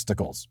friend's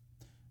testicles.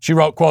 She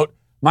wrote, quote,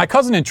 "My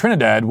cousin in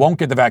Trinidad won't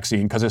get the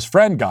vaccine because his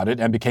friend got it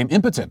and became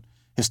impotent.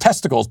 His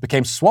testicles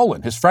became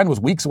swollen. His friend was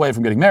weeks away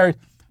from getting married.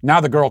 Now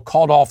the girl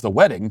called off the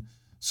wedding.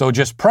 So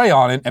just pray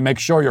on it and make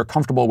sure you're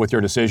comfortable with your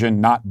decision,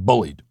 not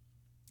bullied."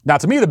 Now,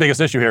 to me, the biggest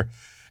issue here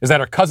is that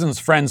her cousin's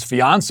friend's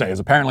fiance is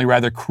apparently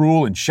rather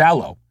cruel and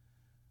shallow.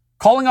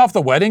 Calling off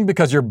the wedding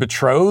because your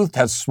betrothed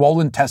has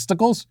swollen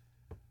testicles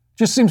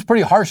just seems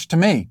pretty harsh to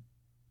me.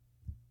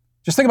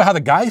 Just think about how the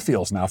guy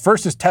feels now.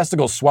 First, his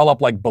testicles swell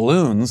up like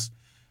balloons,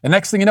 and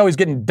next thing you know, he's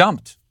getting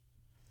dumped.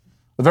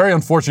 A very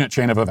unfortunate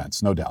chain of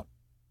events, no doubt.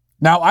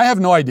 Now, I have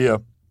no idea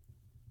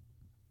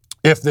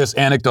if this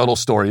anecdotal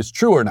story is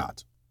true or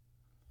not.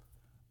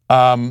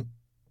 I'm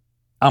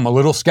a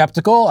little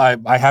skeptical.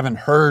 I haven't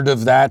heard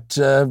of that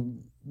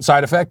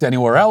side effect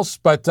anywhere else,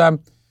 but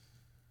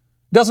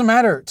doesn't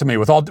matter to me.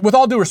 With all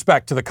due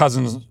respect to the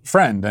cousin's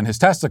friend and his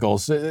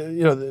testicles,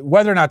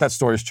 whether or not that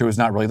story is true is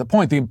not really the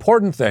point. The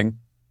important thing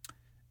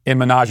in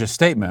Minaj's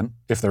statement,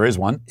 if there is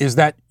one, is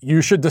that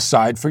you should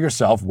decide for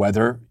yourself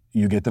whether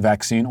you get the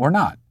vaccine or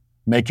not.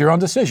 Make your own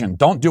decision.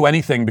 Don't do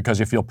anything because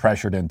you feel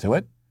pressured into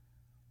it.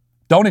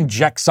 Don't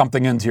inject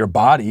something into your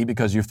body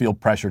because you feel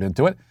pressured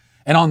into it.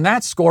 And on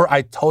that score,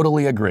 I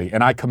totally agree,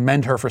 and I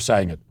commend her for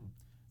saying it.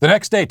 The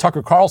next day,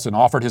 Tucker Carlson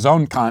offered his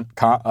own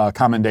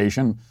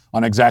commendation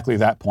on exactly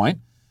that point,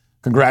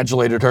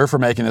 congratulated her for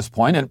making this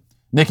point, and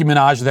Nicki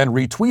Minaj then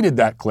retweeted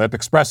that clip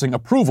expressing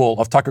approval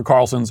of Tucker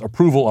Carlson's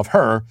approval of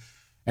her,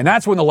 and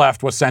that's when the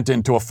left was sent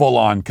into a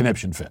full-on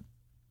conniption fit.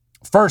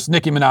 First,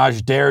 Nicki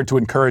Minaj dared to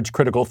encourage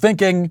critical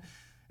thinking,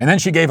 and then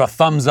she gave a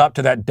thumbs up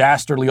to that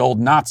dastardly old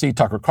Nazi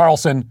Tucker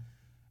Carlson, and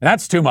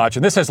that's too much,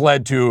 and this has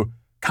led to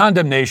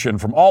condemnation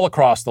from all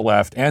across the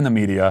left and the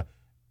media,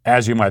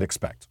 as you might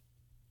expect.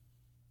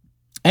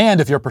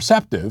 And if you're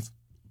perceptive,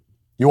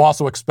 you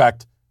also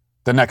expect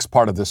the next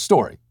part of this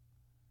story.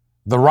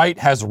 The right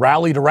has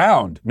rallied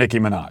around Nicki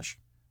Minaj.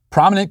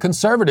 Prominent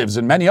conservatives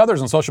and many others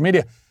on social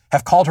media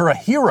have called her a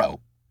hero.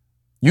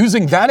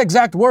 Using that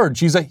exact word,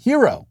 she's a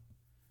hero.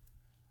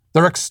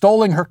 They're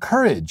extolling her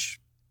courage.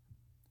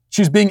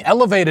 She's being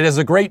elevated as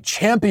a great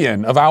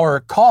champion of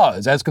our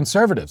cause as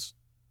conservatives.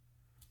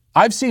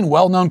 I've seen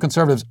well-known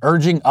conservatives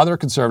urging other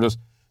conservatives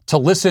to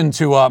listen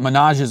to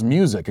Minaj's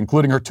music,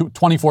 including her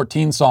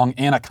 2014 song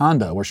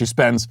Anaconda, where she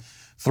spends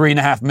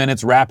 3.5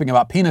 minutes rapping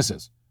about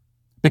penises,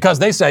 because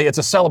they say it's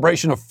a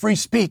celebration of free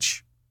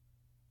speech.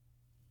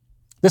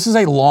 This is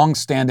a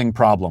long-standing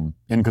problem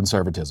in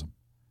conservatism.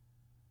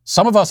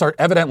 Some of us are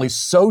evidently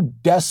so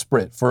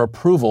desperate for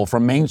approval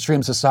from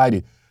mainstream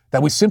society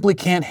that we simply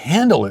can't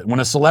handle it when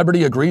a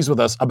celebrity agrees with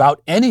us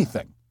about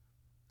anything.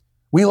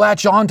 We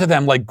latch on to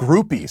them like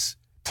groupies,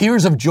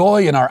 tears of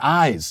joy in our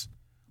eyes.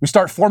 We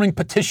start forming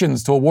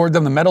petitions to award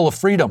them the Medal of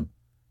Freedom.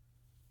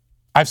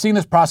 I've seen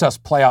this process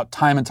play out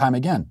time and time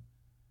again.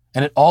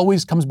 And it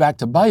always comes back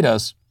to bite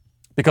us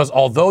because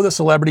although the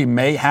celebrity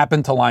may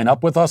happen to line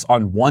up with us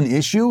on one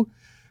issue,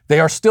 they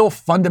are still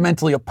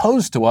fundamentally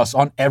opposed to us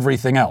on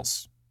everything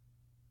else.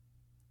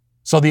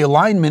 So the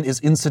alignment is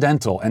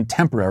incidental and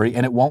temporary,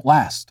 and it won't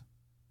last.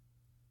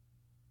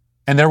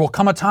 And there will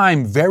come a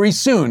time very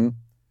soon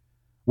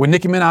when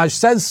Nicki Minaj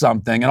says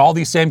something and all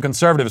these same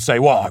conservatives say,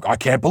 well, I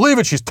can't believe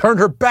it. She's turned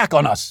her back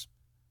on us.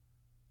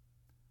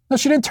 No,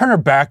 she didn't turn her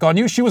back on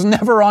you. She was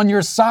never on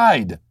your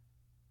side.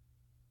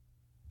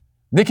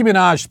 Nicki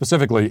Minaj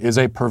specifically is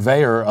a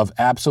purveyor of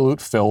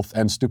absolute filth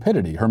and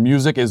stupidity. Her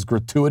music is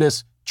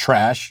gratuitous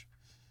trash.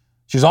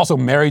 She's also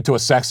married to a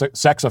sex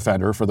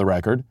offender, for the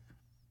record.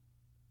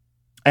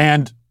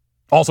 And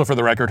also, for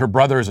the record, her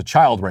brother is a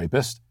child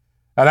rapist.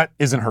 Now, that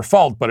isn't her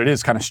fault, but it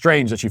is kind of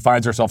strange that she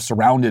finds herself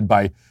surrounded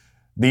by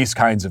these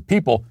kinds of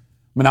people.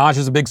 Minaj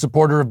is a big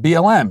supporter of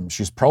BLM.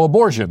 She's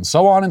pro-abortion,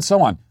 so on and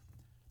so on.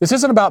 This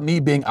isn't about me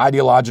being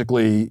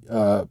ideologically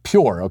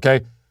pure,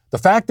 okay? The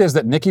fact is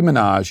that Nicki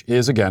Minaj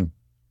is, again,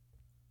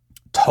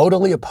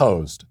 totally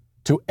opposed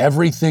to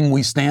everything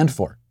we stand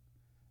for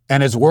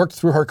and has worked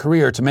through her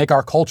career to make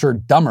our culture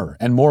dumber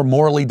and more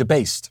morally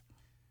debased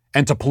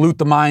and to pollute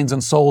the minds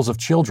and souls of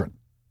children.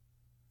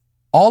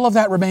 All of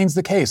that remains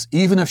the case,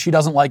 even if she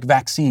doesn't like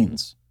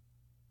vaccines.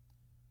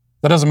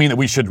 That doesn't mean that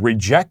we should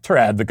reject her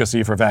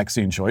advocacy for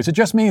vaccine choice. It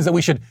just means that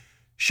we should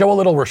show a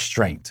little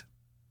restraint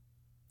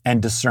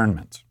and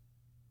discernment.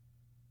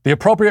 The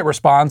appropriate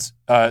response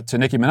to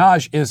Nicki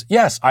Minaj is,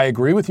 yes, I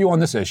agree with you on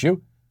this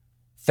issue.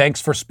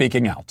 Thanks for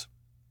speaking out.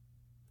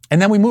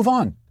 And then we move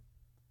on.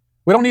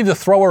 We don't need to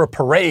throw her a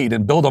parade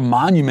and build a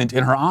monument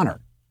in her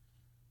honor.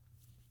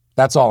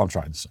 That's all I'm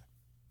trying to say.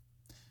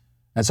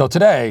 And so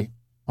today,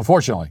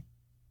 unfortunately,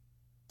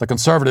 the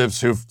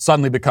conservatives who've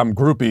suddenly become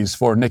groupies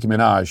for Nicki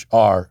Minaj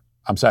are,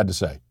 I'm sad to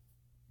say,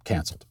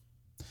 canceled.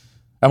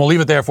 And we'll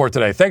leave it there for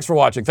today. Thanks for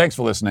watching. Thanks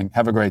for listening.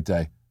 Have a great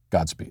day.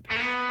 Godspeed.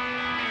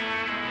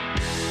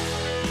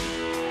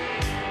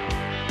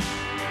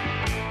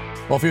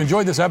 Well, if you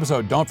enjoyed this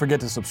episode, don't forget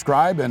to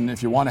subscribe. And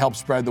if you want to help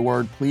spread the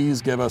word,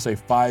 please give us a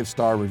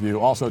 5-star review.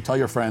 Also, tell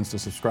your friends to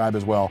subscribe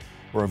as well.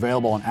 We're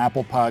available on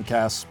Apple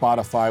Podcasts,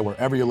 Spotify,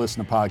 wherever you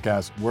listen to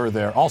podcasts, we're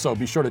there. Also,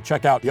 be sure to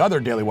check out the other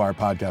Daily Wire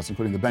podcasts,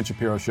 including The Ben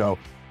Shapiro Show,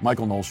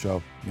 Michael Knowles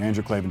Show, The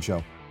Andrew Klavan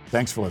Show.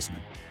 Thanks for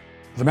listening.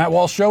 The Matt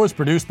Walsh Show is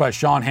produced by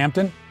Sean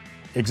Hampton,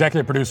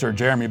 executive producer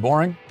Jeremy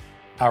Boring.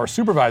 Our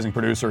supervising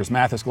producer is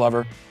Mathis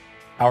Glover.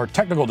 Our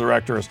technical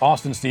director is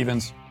Austin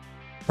Stevens.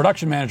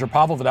 Production manager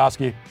Pavel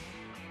Vodosky.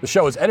 The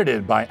show is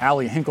edited by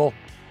Ali Hinkle.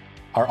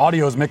 Our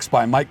audio is mixed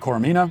by Mike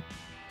Coromina.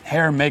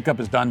 Hair and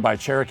makeup is done by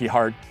Cherokee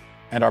Hart.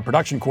 And our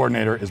production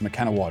coordinator is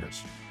McKenna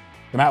Waters.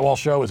 The Matt Walsh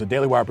Show is a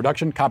Daily Wire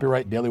production,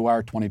 copyright Daily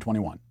Wire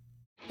 2021.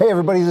 Hey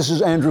everybody, this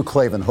is Andrew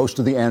Klavan, host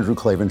of The Andrew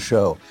Klavan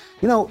Show.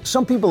 You know,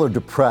 some people are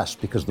depressed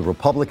because the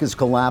Republic is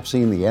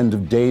collapsing, the end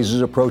of days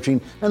is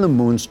approaching, and the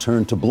moon's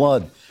turned to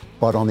blood.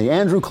 But on The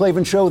Andrew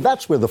Klavan Show,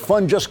 that's where the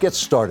fun just gets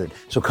started.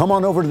 So come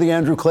on over to The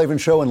Andrew Klavan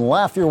Show and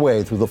laugh your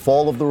way through the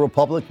fall of the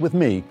Republic with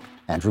me,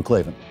 Andrew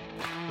Klavan.